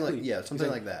 just exactly. something like something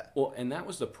like that. Well, and that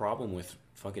was the problem with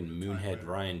fucking Moonhead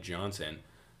Ryan Johnson,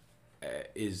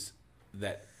 is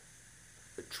that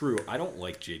true? I don't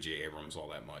like J.J. Abrams all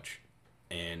that much,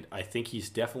 and I think he's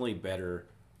definitely better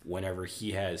whenever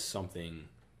he has something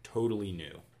totally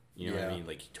new. You know what I mean?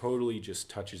 Like he totally just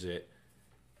touches it,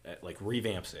 like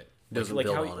revamps it. Doesn't like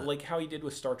build how on it. like how he did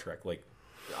with Star Trek. Like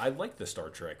I like the Star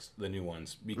Treks, the new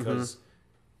ones, because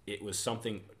it was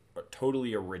something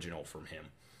totally original from him.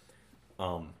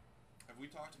 Have we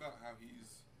talked about how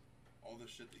he's all the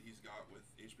shit that he's got with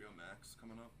HBO Max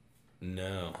coming up?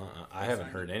 No, I haven't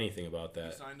heard anything about He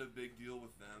that. signed a big deal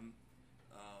with them,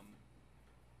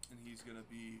 and he's gonna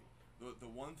be the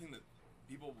one thing that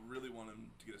people really want him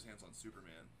to get his hands on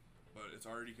Superman, but it's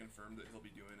already confirmed that he'll be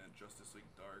doing a Justice League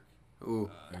Dark.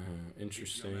 Ooh,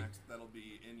 Interesting. HBO Max, that'll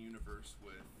be in universe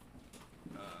with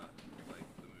like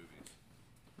the movies.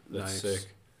 That's Nice. sick.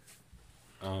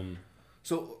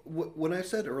 So when I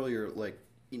said earlier, like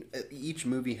each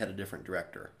movie had a different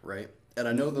director, right? And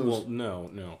I know those. Well,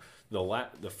 no.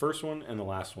 The first one and the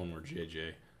last one were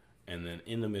JJ, and then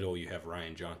in the middle you have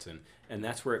Ryan Johnson, and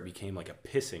that's where it became like a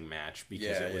pissing match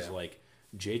because it was like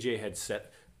JJ had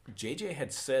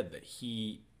said that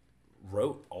he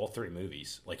wrote all three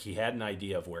movies. Like he had an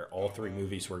idea of where all three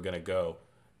movies were gonna go,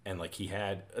 and like he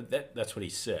had that's what he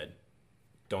said.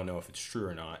 Don't know if it's true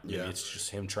or not. Maybe it's just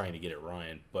him trying to get it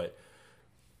Ryan,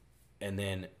 and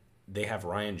then they have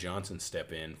Ryan Johnson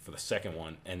step in for the second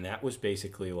one, and that was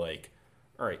basically like,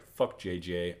 all right, fuck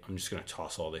JJ, I'm just gonna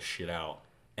toss all this shit out.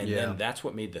 And then that's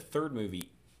what made the third movie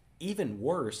even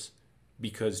worse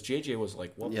because JJ was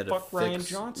like, well, fuck Ryan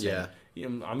Johnson. Yeah. You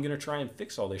know, I'm gonna try and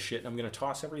fix all this shit, and I'm gonna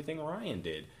toss everything Ryan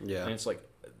did. Yeah. And it's like,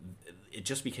 it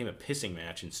just became a pissing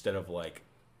match instead of like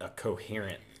a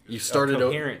coherent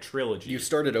trilogy. You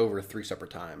started over 3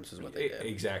 separate times, is what they did.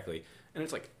 Exactly, and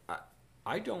it's like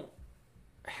I don't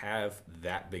have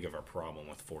that big of a problem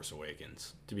with Force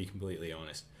Awakens, to be completely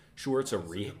honest. Sure, it's a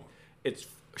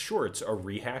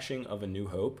rehashing of A New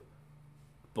Hope,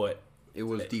 but It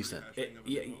was decent.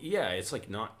 it's like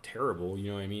not terrible. You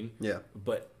know what I mean? Yeah.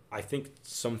 But I think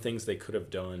some things they could have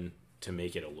done to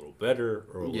make it a little better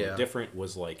or a little different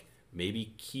was like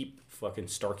maybe keep fucking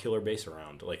Starkiller Base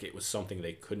around. Like it was something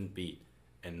they couldn't beat,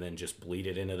 and then just bleed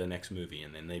it into the next movie,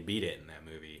 and then they beat it in that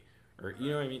movie. Or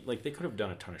you know what I mean? Like they could have done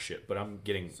a ton of shit. But I'm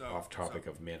getting off topic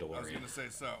of Mandalorian. I was gonna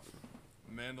say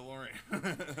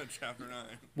Mandalorian, Chapter 9.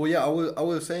 Well, yeah, I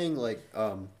was saying like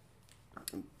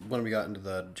when we got into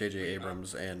the J.J.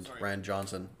 Abrams and sorry. Rian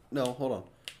Johnson. No, hold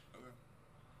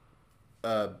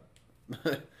on.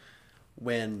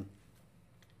 When,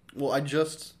 well, I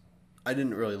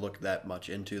didn't really look that much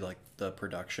into like the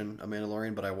production of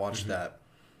Mandalorian, but I watched that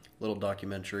little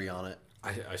documentary on it,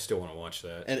 I still want to watch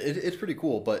that. and it's pretty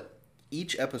cool. But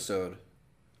each episode,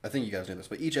 I think you guys knew this,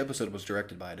 but each episode was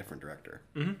directed by a different director.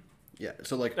 Mm-hmm. Yeah,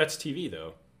 so like That's TV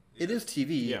though. it is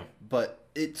TV, Yeah. but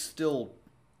it's still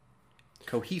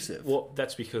cohesive. Well,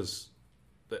 that's because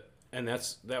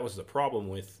that was the problem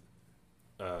with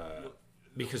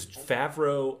because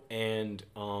Favreau and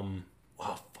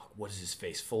what is his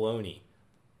face? Filoni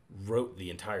wrote the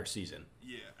entire season.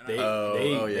 Yeah, and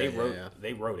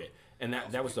They wrote it. And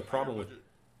that was the problem with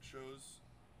shows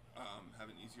have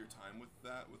an easier time with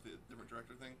that, with the different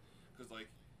director thing, because like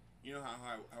you know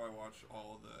how I watch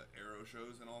all the Arrow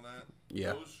shows and all that.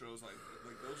 Yeah. Those shows like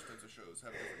those types of shows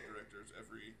have different directors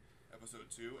every episode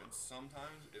too, and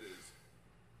sometimes it is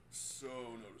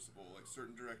so noticeable. Like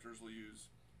certain directors will use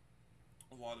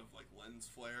a lot of like lens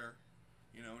flare,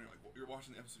 you know, and you're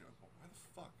watching the episode, and you're like, why the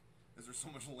fuck is there so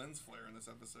much lens flare in this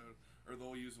episode? Or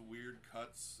they'll use weird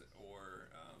cuts or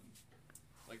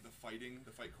like the fight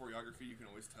choreography. You can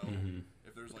always tell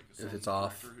if there's like if it's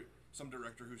off. Some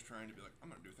director who's trying to be like, I'm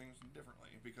gonna do things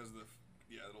differently because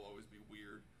it'll always be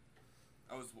weird.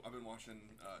 I've been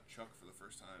watching Chuck for the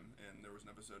first time, and there was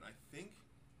an episode. I think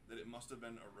that it must have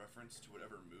been a reference to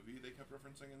whatever movie they kept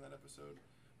referencing in that episode.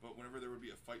 But whenever there would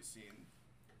be a fight scene,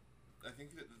 I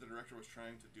think that the director was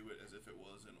trying to do it as if it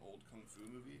was an old kung fu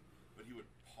movie, but he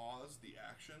would pause the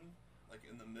action, like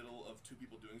in the middle of two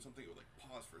people doing something. It would like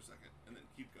pause for a second and then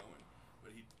keep going.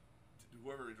 But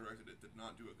whoever directed it did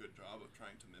not do a good job of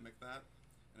trying to mimic that,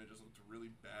 and it just looked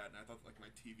really bad. And I thought like my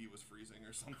TV was freezing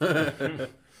or something.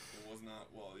 It was not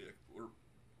well. Yeah, it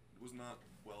was not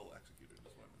well executed. Is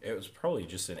what I mean. it was probably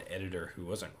just an editor who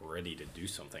wasn't ready to do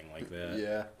something like that.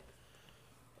 Yeah.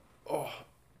 Oh,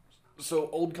 so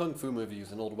old kung fu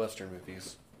movies and old western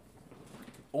movies.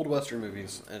 Old western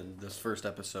movies, and this first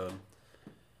episode,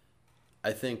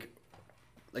 I think,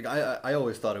 like I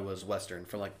always thought it was western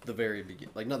from like the very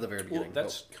beginning, like not the very Well, beginning.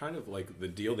 that's kind of like the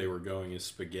deal they were going is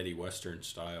spaghetti western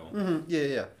style.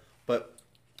 Yeah. But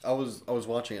I was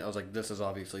watching it. I was like, this is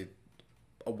obviously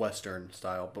a western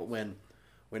style. But when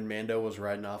Mando was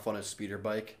riding off on his speeder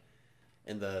bike,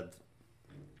 and the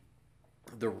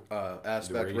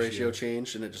aspect ratio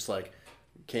changed, and it just like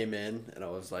came in, and I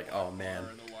was like, oh man. Or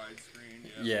the widescreen.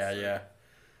 Yeah.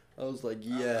 I was like,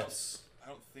 yes. I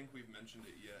don't think we've mentioned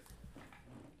it yet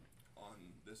on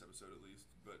this episode, at least.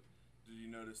 But did you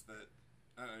notice that?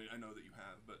 I know that you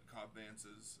have, but Cobb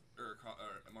Vance's or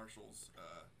Marshall's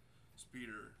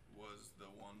speeder was the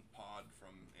one pod from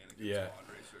Anakin's pod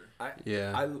racer.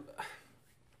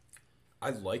 I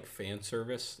like fan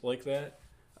service like that,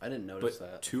 I didn't notice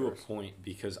but that. to a first. point,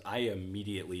 because I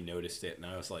immediately noticed it and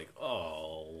I was like,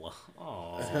 oh,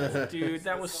 dude,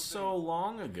 that was so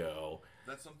long ago.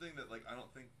 That's something that like I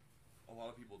don't think a lot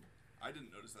of people. I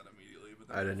didn't notice that immediately, but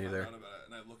then I didn't found either. out about it,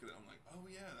 and I look at it, I'm like, oh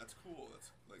yeah, that's cool. That's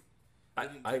like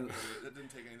that didn't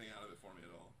take anything out of it for me at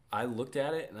all. I looked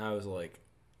at it and I was like,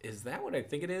 is that what I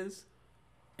think it is?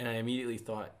 And I immediately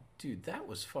thought, dude, that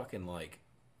was fucking like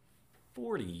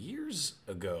 40 years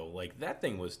ago. Like that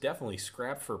thing was definitely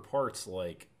scrapped for parts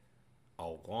like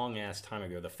a long ass time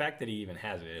ago. The fact that he even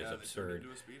has it is absurd. They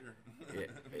turned it into a speeder.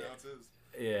 Yeah. Now it's his.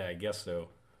 Yeah, I guess so.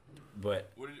 But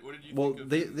What did you Well, think of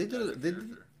they him did as it- a they did-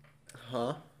 character?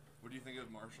 Huh? What do you think of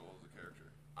Marshall as a character?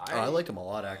 I liked him a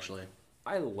lot, actually.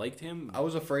 I liked him. I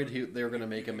was afraid they were gonna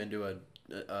make him into a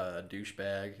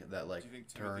douchebag that like Do you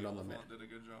think turned Timothy on the Oliphant man. did a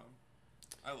good job?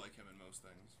 I like him in most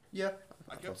things. Yeah,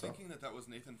 I thought kept so. thinking that was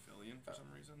Nathan Fillion for some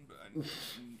reason, but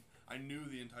I knew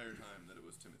the entire time that it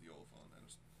was Timothy Oliphant. I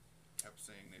just kept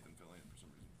saying Nathan Fillion for some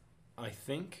reason. I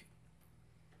think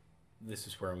this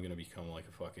is where I'm gonna become like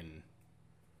a fucking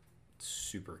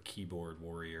super keyboard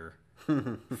warrior.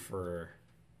 for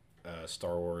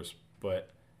Star Wars, but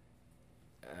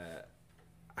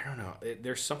I don't know.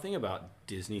 There's something about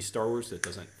Disney Star Wars that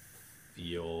doesn't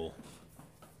feel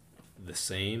the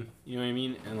same. You know what I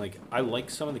mean? And like, I like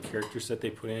some of the characters that they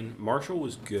put in. Marshall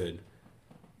was good,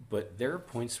 but there are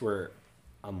points where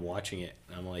I'm watching it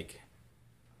and I'm like,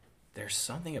 there's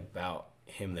something about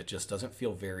him that just doesn't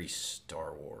feel very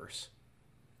Star Wars,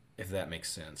 if that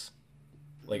makes sense.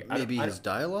 Like Maybe his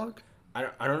dialogue? I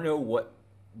don't know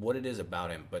what it is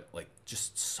about him, but like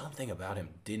just something about him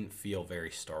didn't feel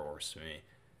very Star Wars to me.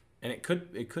 And it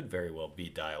could very well be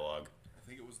dialogue. I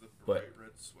think it was the But- bright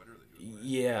red sweater that he was wearing.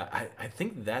 Yeah, I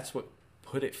think that's what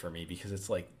put it for me, because it's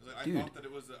like, I dude, thought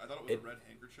it was a red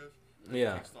handkerchief. And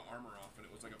Yeah. It takes the armor off, and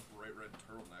it was like a bright red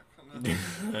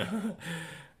turtleneck.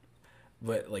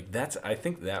 but like I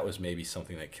think that was maybe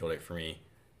something that killed it for me,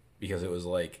 because it was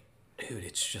like, dude,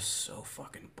 it's just so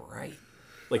fucking bright.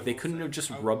 Like they couldn't have just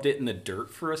rubbed it in the dirt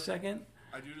for a second.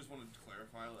 I do just wanted to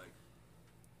clarify, like,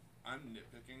 I'm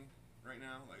nitpicking right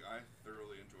now. Like, I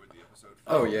thoroughly enjoyed the episode.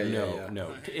 Oh, yeah.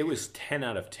 No, it was 10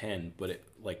 out of 10, but it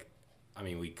like, I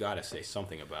mean, we gotta say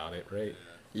something about it, right?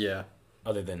 Yeah.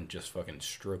 Other than just fucking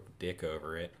stroke dick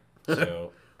over it.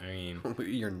 So I mean,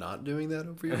 You're not doing that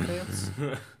over your pants?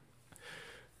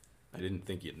 I didn't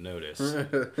think you'd notice.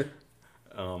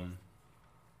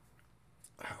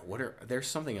 There's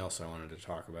something else I wanted to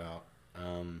talk about.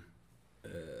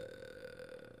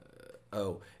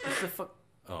 It's the fuck.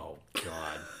 Oh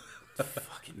god,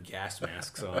 fucking gas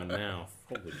masks on now.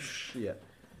 Holy shit.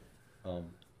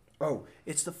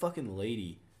 It's the fucking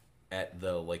lady at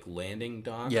the like landing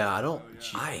dock. Yeah, I don't.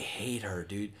 I hate her,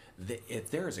 dude. If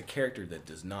there is a character that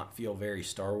does not feel very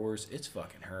Star Wars, it's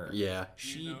fucking her. Yeah.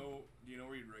 Do you know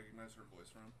where you'd recognize her voice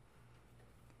from?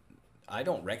 I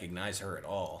don't recognize her at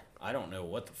all. I don't know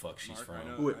what the fuck she's Mark, from. I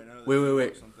know Wait, that wait, she wait, wrote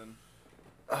wait. Something.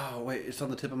 Oh, wait, it's on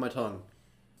the tip of my tongue.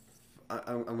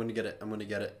 I'm going to get it. I'm going to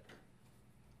get it.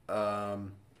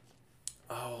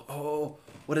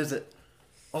 What is it?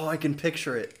 Oh, I can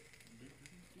picture it.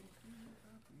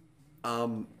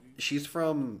 She's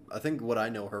from, I think what I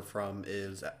know her from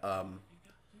is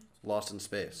Lost in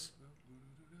Space.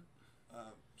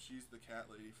 She's the cat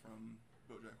lady from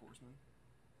BoJack Horseman.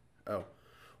 Oh.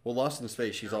 Well, Lost in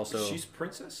Space, she's also... She's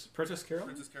Princess Caroline?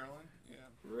 Princess Caroline? Yeah.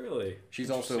 Really? She's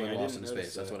also in Interesting, I Lost in didn't notice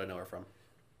Space. That's that. what I know her from.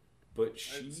 But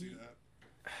I didn't see that.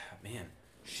 man,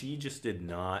 she just did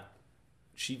not. Her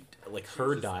She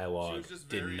was dialogue just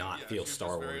did very- not yeah, feel she was Star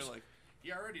just very, Wars. like,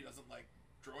 he already doesn't like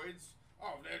droids.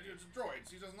 Oh, it's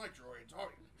droids. He doesn't like droids. Oh,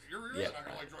 you're really Yeah. not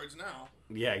gonna like droids now.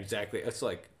 Yeah, exactly. It's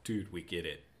like, dude, we get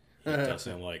it. He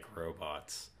doesn't like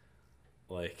robots.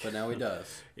 Like, But now he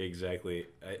does. exactly.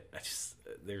 I just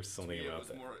there's something To me, about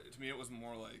that. to me, it was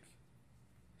more like,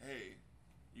 hey,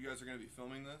 you guys are gonna be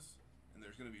filming this, and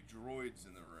there's gonna be droids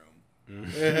in the room.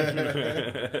 It's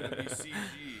gonna be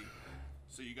CG.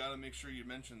 So you gotta make sure you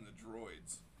mention the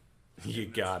droids. You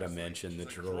And gotta she's like- mention the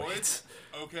she's like, droids.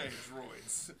 Okay,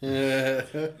 droids.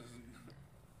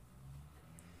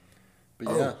 But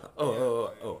yeah.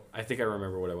 Oh! I think I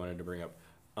remember what I wanted to bring up.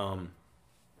 Fuck!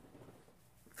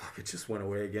 It just went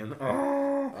away again.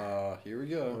 Here we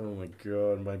go. Oh my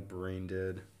god, my brain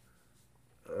did.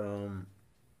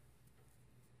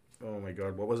 Oh my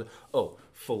god, what was it? Oh,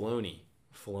 Filoni.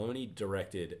 Filoni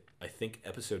directed, I think,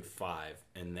 episode 5,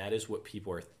 and that is what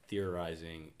people are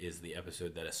theorizing is the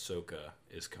episode that Ahsoka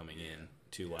is coming in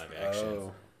to live action.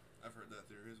 Oh. I've heard that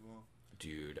theory as well.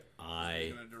 Dude, He's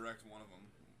I gonna direct one of them.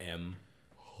 am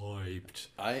hyped.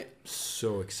 I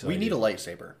So excited. We need a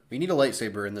lightsaber. We need a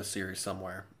lightsaber in this series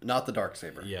somewhere. Not the dark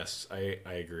saber. Yes, I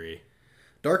agree.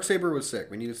 Dark saber was sick.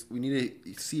 We need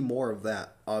to see more of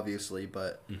that, obviously,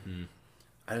 but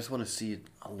I just want to see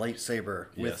a lightsaber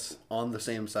Yes. with on the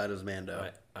same side as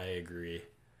Mando, I agree.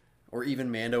 or even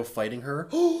Mando fighting her.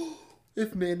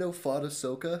 If Mando fought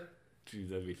Ahsoka, Dude,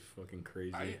 that'd be fucking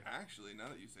crazy. I actually, now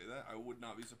that you say that, I would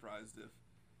not be surprised if,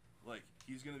 like,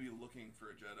 he's gonna be looking for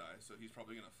a Jedi, so he's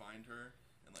probably gonna find her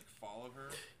and like follow her.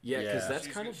 Yeah, because Yeah. that's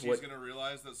she's kind gonna, of what. she's gonna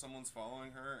realize that someone's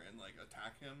following her and like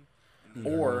attack him, and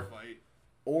Or- fight.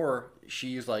 or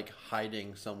she's like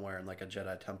hiding somewhere in like a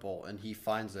Jedi temple, and he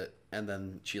finds it, and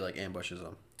then she like ambushes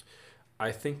him.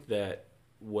 I think that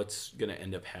what's going to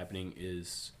end up happening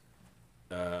is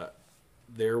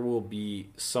there will be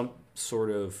some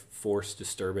sort of force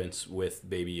disturbance with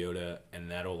Baby Yoda, and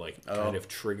that'll like kind of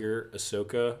trigger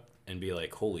Ahsoka and be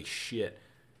like, "Holy shit!"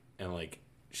 And like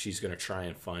she's going to try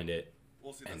and find it,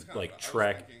 Well, see, that's and kind like of what I was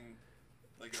track thinking,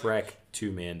 like, track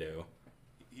to Mando.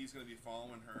 he's gonna be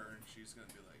following her, and she's gonna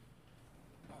be like,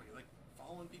 "Oh, you like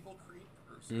following people, creep?"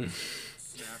 Or some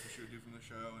snap that she would do from the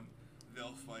show, and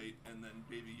they'll fight, and then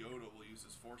Baby Yoda will use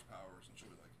his force powers, and she'll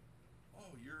be like,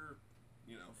 "Oh, you're,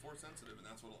 force sensitive," and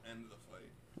that's what'll end the fight.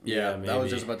 Yeah, I was maybe.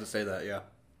 just about to say that. Yeah,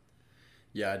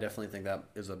 yeah, I definitely think that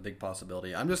is a big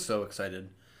possibility. I'm just so excited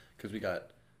because we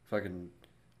got fucking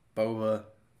Boba,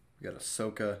 we got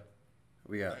Ahsoka,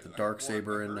 we got the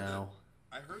Darksaber in now.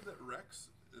 I heard that Rex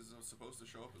is supposed to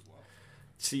show up as well.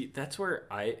 See, that's where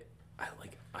I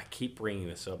keep bringing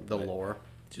this up. The but lore.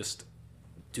 just,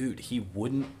 dude, he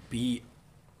wouldn't be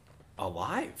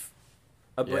alive.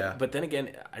 Yeah. But then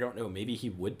again, I don't know. Maybe he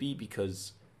would be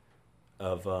because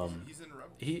of He's in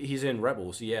Rebels. he's in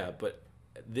Rebels, yeah. But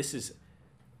this is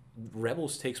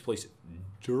Rebels takes place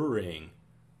during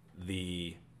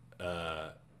the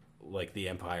the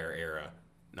Empire era,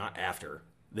 not after.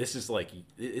 This is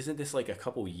isn't this like a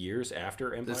couple years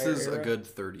after Empire? This is era? a good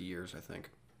 30 years, I think.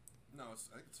 No, I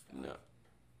think it's 5. No.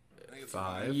 I think it's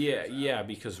 5? Yeah,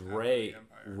 because after Rey the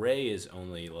Empire. Ray is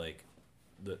only like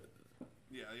the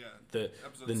Yeah. the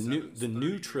Episode the 7's new 30 new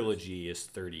years. trilogy is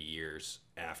 30 years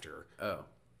after. Oh.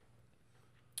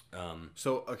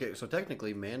 So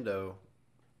technically Mando.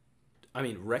 I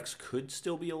mean, Rex could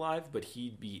still be alive, but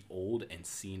he'd be old and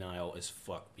senile as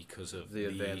fuck because of The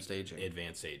advanced aging.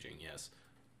 Advanced aging, yes.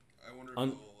 I wonder if they'll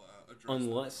address that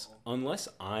at all. Unless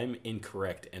I'm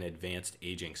incorrect and advanced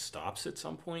aging stops at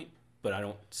some point, but I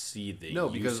don't see the No,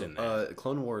 use because in that.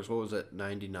 Clone Wars, what was it,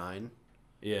 99?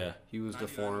 Yeah, He was 99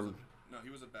 deformed. No, he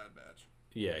was a Bad Batch.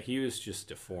 yeah, he was just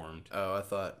deformed. Oh, I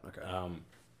thought, okay.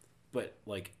 But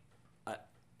like,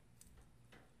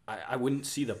 I wouldn't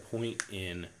see the point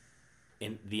in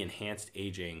the enhanced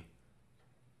aging.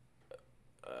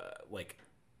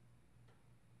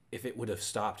 If it would have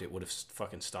stopped, it would have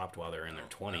fucking stopped while they're in their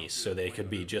 20s, so they could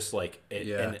be just like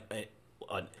a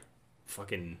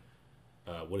fucking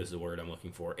what is the word I'm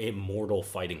looking for? A mortal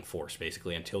fighting force,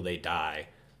 basically, until they die.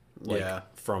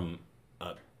 From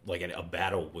a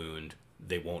battle wound,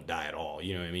 they won't die at all.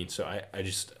 You know what I mean? So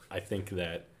I think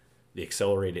that the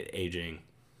accelerated aging,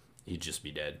 he'd just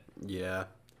be dead. Yeah.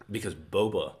 Because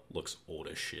Boba looks old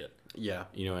as shit. Yeah.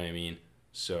 You know what I mean?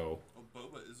 So, Oh,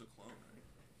 Boba is a clone, right?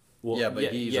 well, Yeah,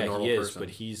 but he's a normal he is, person. but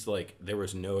he's like, there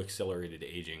was no accelerated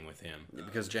aging with him.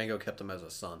 Because Django kept him as a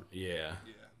son. Yeah.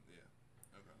 Yeah.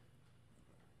 Okay.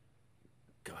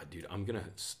 God, dude, I'm gonna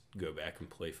go back and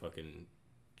play fucking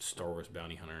Star Wars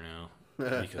Bounty Hunter now.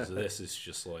 Because this is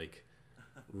just like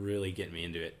really getting me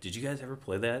into it. Did you guys ever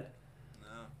play that?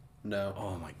 No.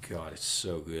 Oh my god, it's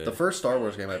so good. The first Star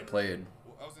Wars game I played.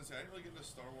 Well, I was gonna say I didn't really get into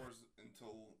Star Wars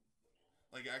until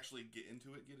actually get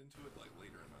into it like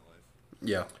later in my life.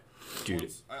 Yeah. Dude,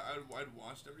 Once, I'd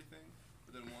watched everything,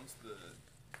 but then once the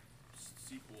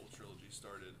sequel trilogy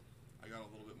started, I got a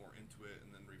little bit more into it,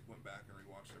 and then went back and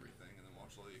rewatched everything, and then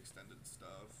watched all the extended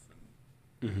stuff,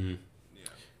 and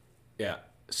yeah,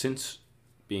 since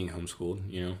being homeschooled,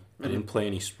 I didn't play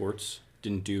any sports,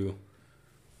 didn't do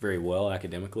very well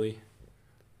academically,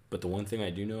 but the one thing I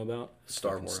do know about is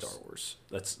Star fucking Wars. Star Wars.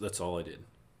 That's all I did.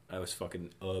 I was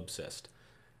fucking obsessed.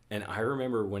 And I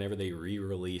remember whenever they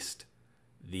re-released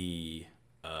the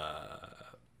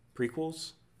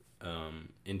prequels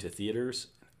into theaters,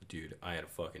 dude, I had a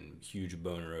fucking huge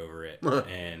boner over it.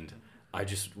 And I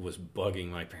just was bugging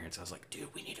my parents. I was like,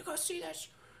 dude, we need to go see this.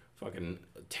 Fucking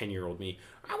 10-year-old me,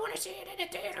 I want to see it in a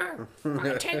theater.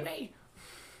 Take me.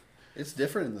 It's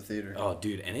different in the theater. Oh,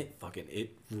 dude, and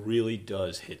it really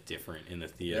does hit different in the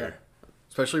theater.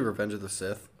 Especially Revenge of the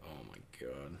Sith. Oh my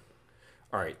god.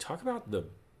 All right, talk about the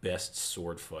best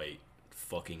sword fight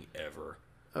fucking ever,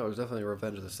 Oh, it was definitely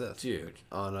Revenge of the Sith. dude.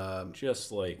 On,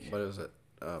 Just like what is it?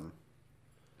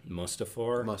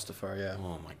 Mustafar. Mustafar, yeah.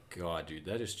 Oh my god, dude,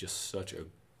 that is just such a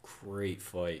great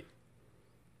fight.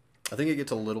 I think it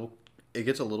gets a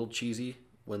little cheesy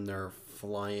when they're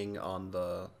flying on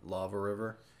the lava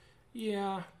river.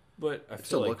 Yeah, but I feel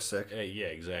still like, looks sick. Yeah,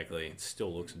 exactly. It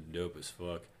still looks dope as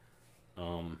fuck. Before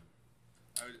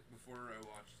I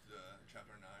watched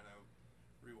Chapter 9,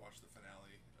 I rewatched the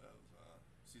finale of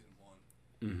Season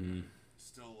 1. Mm-hmm.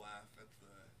 Still laugh at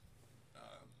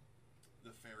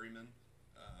the ferryman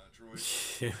droid.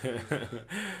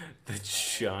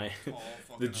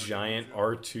 The giant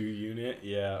R2 unit.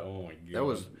 Yeah. Oh my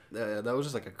god. That was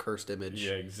just like a cursed image.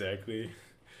 Yeah, exactly.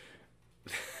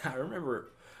 I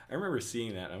remember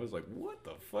seeing that and I was like, what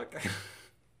the fuck?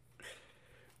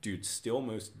 Dude, still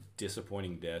most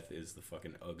disappointing death is the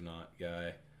fucking Ugnaught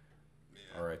guy.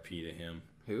 Yeah. R.I.P. to him.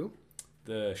 Who?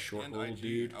 The short And little IG.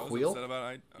 dude. I was Queel? upset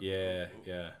about Yeah,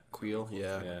 yeah, Queel,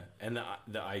 yeah. yeah. And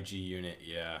the IG unit,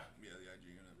 yeah. Yeah, the IG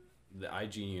unit. The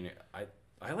IG unit,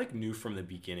 I like knew from the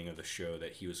beginning of the show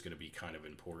that he was going to be kind of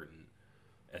important.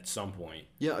 at some point.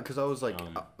 Yeah, because I was like,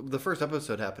 the first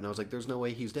episode happened. I was like, there's no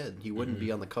way he's dead. He wouldn't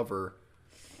be on the cover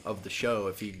of the show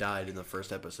if he died in the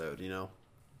first episode, you know?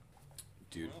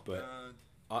 Dude, Well, but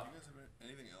do you guys have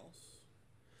anything else?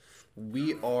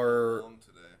 We We're are, long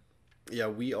today. yeah,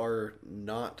 we are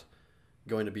not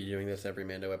going to be doing this every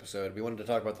Mando episode. We wanted to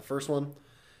talk about the first one,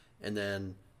 and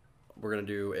then we're going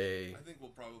to do a, I think we'll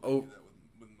probably Oh. do that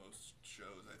with most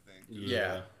shows. I think.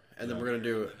 yeah, and then we're going to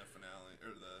do, And the finale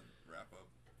or the wrap up.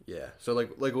 yeah, so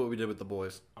like what we did with the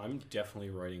boys. I'm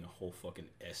definitely writing a whole fucking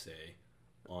essay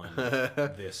on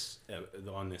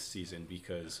this season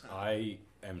because I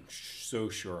am so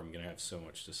sure I'm gonna have so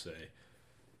much to say.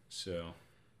 So,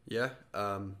 Yeah,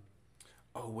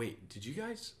 oh wait, did you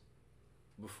guys?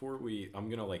 I'm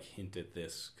gonna like hint at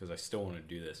this because I still want to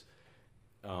do this.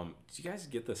 Did you guys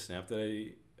get the snap that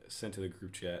I sent to the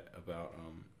group chat about?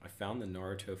 I found the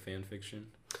Naruto fan fiction.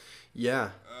 yeah.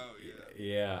 Oh yeah.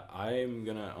 Yeah, I'm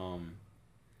gonna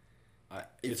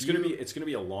If it's you- gonna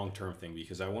be a long term thing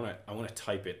because I wanna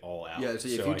type it all out. Yeah, so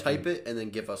if you type it and then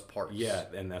give us parts. Yeah,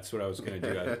 and that's what I was gonna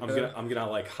do. I'm gonna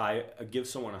like give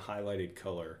someone a highlighted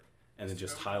color and then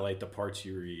just highlight the parts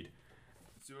you read.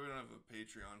 See, we're gonna have a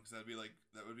Patreon because that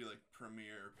would be like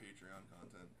premier Patreon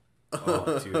content.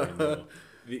 Oh, dude, I know.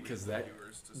 Because that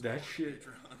Viewers to that support shit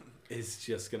Patreon. is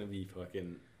just gonna be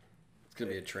fucking. It's going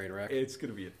to be a train wreck. It's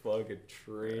gonna be a fucking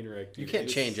train wreck. You dude. can't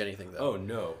It's- change anything, though. Oh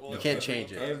no, Well, You if- can't if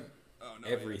change we'll it. try- oh, no,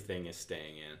 everything is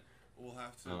staying in. We'll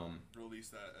have to release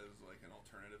that as like an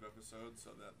alternative episode so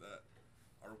that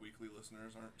our weekly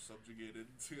listeners aren't subjugated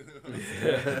to.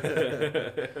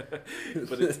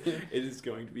 But it is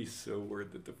going to be so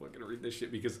worth it to fucking read this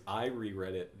shit because I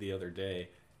reread it the other day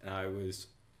and I was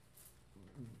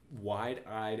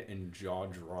wide-eyed and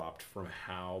jaw-dropped from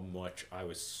how much I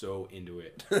was so into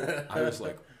it. I was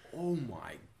like, oh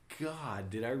my god,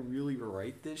 did I really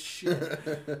write this shit?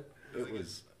 It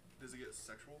was... Does it get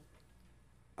sexual?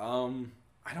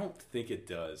 I don't think it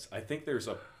does. I think there's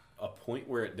a point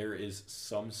where there is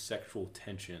some sexual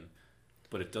tension,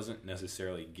 but it doesn't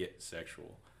necessarily get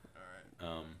sexual. All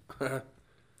right.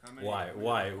 How many- Why? how many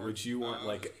Why parts? would you want I was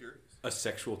like just curious. a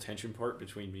sexual tension part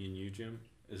between me and you, Jim?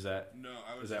 Is that? No,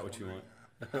 I was Is that just what you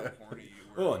wondering How horny you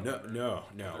were? Oh when no, you were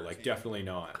no, 13. like definitely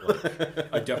not.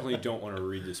 Like I definitely don't want to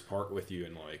read this part with you,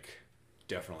 and like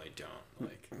definitely don't.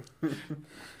 Like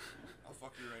I'll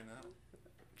fuck you right now.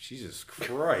 Jesus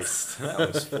Christ,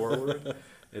 that was forward.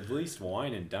 At least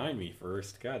wine and dine me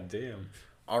first. God damn.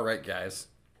 All right, guys.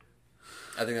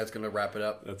 I think that's going to wrap it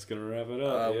up. That's gonna wrap it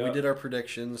up. We did our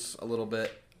predictions a little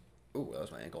bit. Ooh, that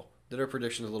was my ankle. Did our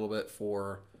predictions a little bit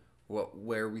for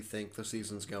where we think the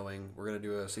season's going. We're going to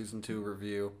do a season 2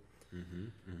 review.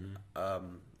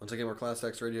 Once again, we're Class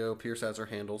X Radio. Pierce has our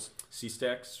handles.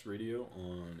 C-Stacks Radio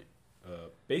on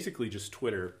basically just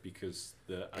Twitter because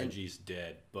the IG's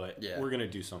dead, but Yeah. we're gonna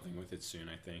do something with it soon.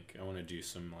 I think I want to do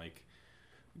some like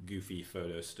goofy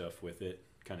photo stuff with it,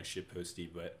 kind of shitposty,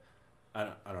 but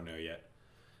I don't know yet.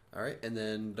 All right, and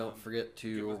then don't forget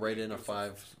give to us- write in a give us a-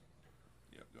 5.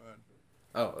 Yep, go ahead.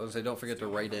 Oh, I was gonna say don't forget to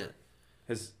write in.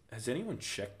 Has anyone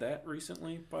checked that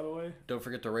recently? By the way, Don't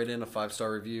forget to write in a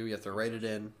 5-star review. You have to write it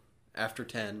in. After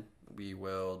 10, we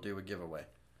will do a giveaway.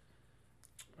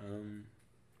 I'm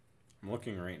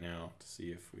looking right now to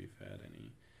see if we've had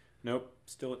any. Nope,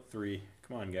 still at 3.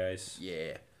 Come on, guys.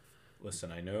 Yeah.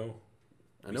 Listen, I know.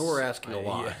 I know we're asking a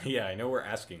lot. Yeah, I know we're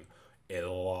asking a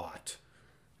lot.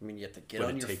 I mean, you have to get But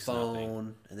on it your takes phone,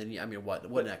 nothing. and then what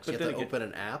But- next? but You have then to again- open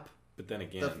an app. But then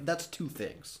again, That's 2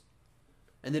 things.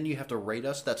 And then you have to rate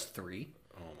us. That's 3.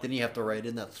 oh my Then you have to write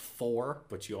in. That's 4.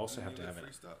 But you also have You to get have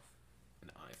free stuff. an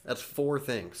iPhone. That's 4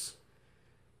 things.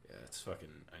 Yeah, it's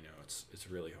fucking. I know it's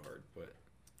really hard, but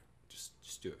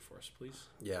just do it for us, please.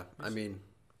 Yeah, I mean,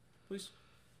 Please.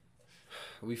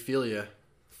 we feel you.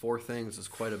 4 things is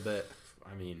quite a bit.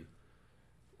 I mean,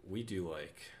 we do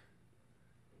like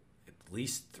at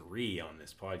least 3 on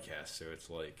this podcast, so it's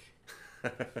like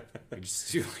we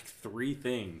just do like 3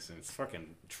 things, and it's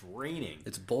fucking draining.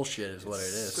 It's bullshit, is what it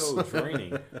is. So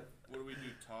draining. What do we do?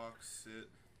 Talk, sit,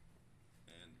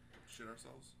 and shit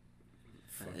ourselves?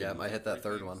 Yeah, I hit that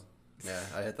 3 3rd things. one. Yeah,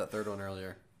 I hit that 3rd one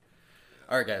earlier.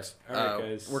 All right, guys. All right,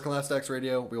 guys. We're Class X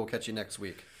Radio. We will catch you next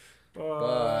week. Bye.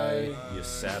 Bye. You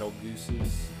saddle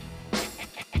gooses.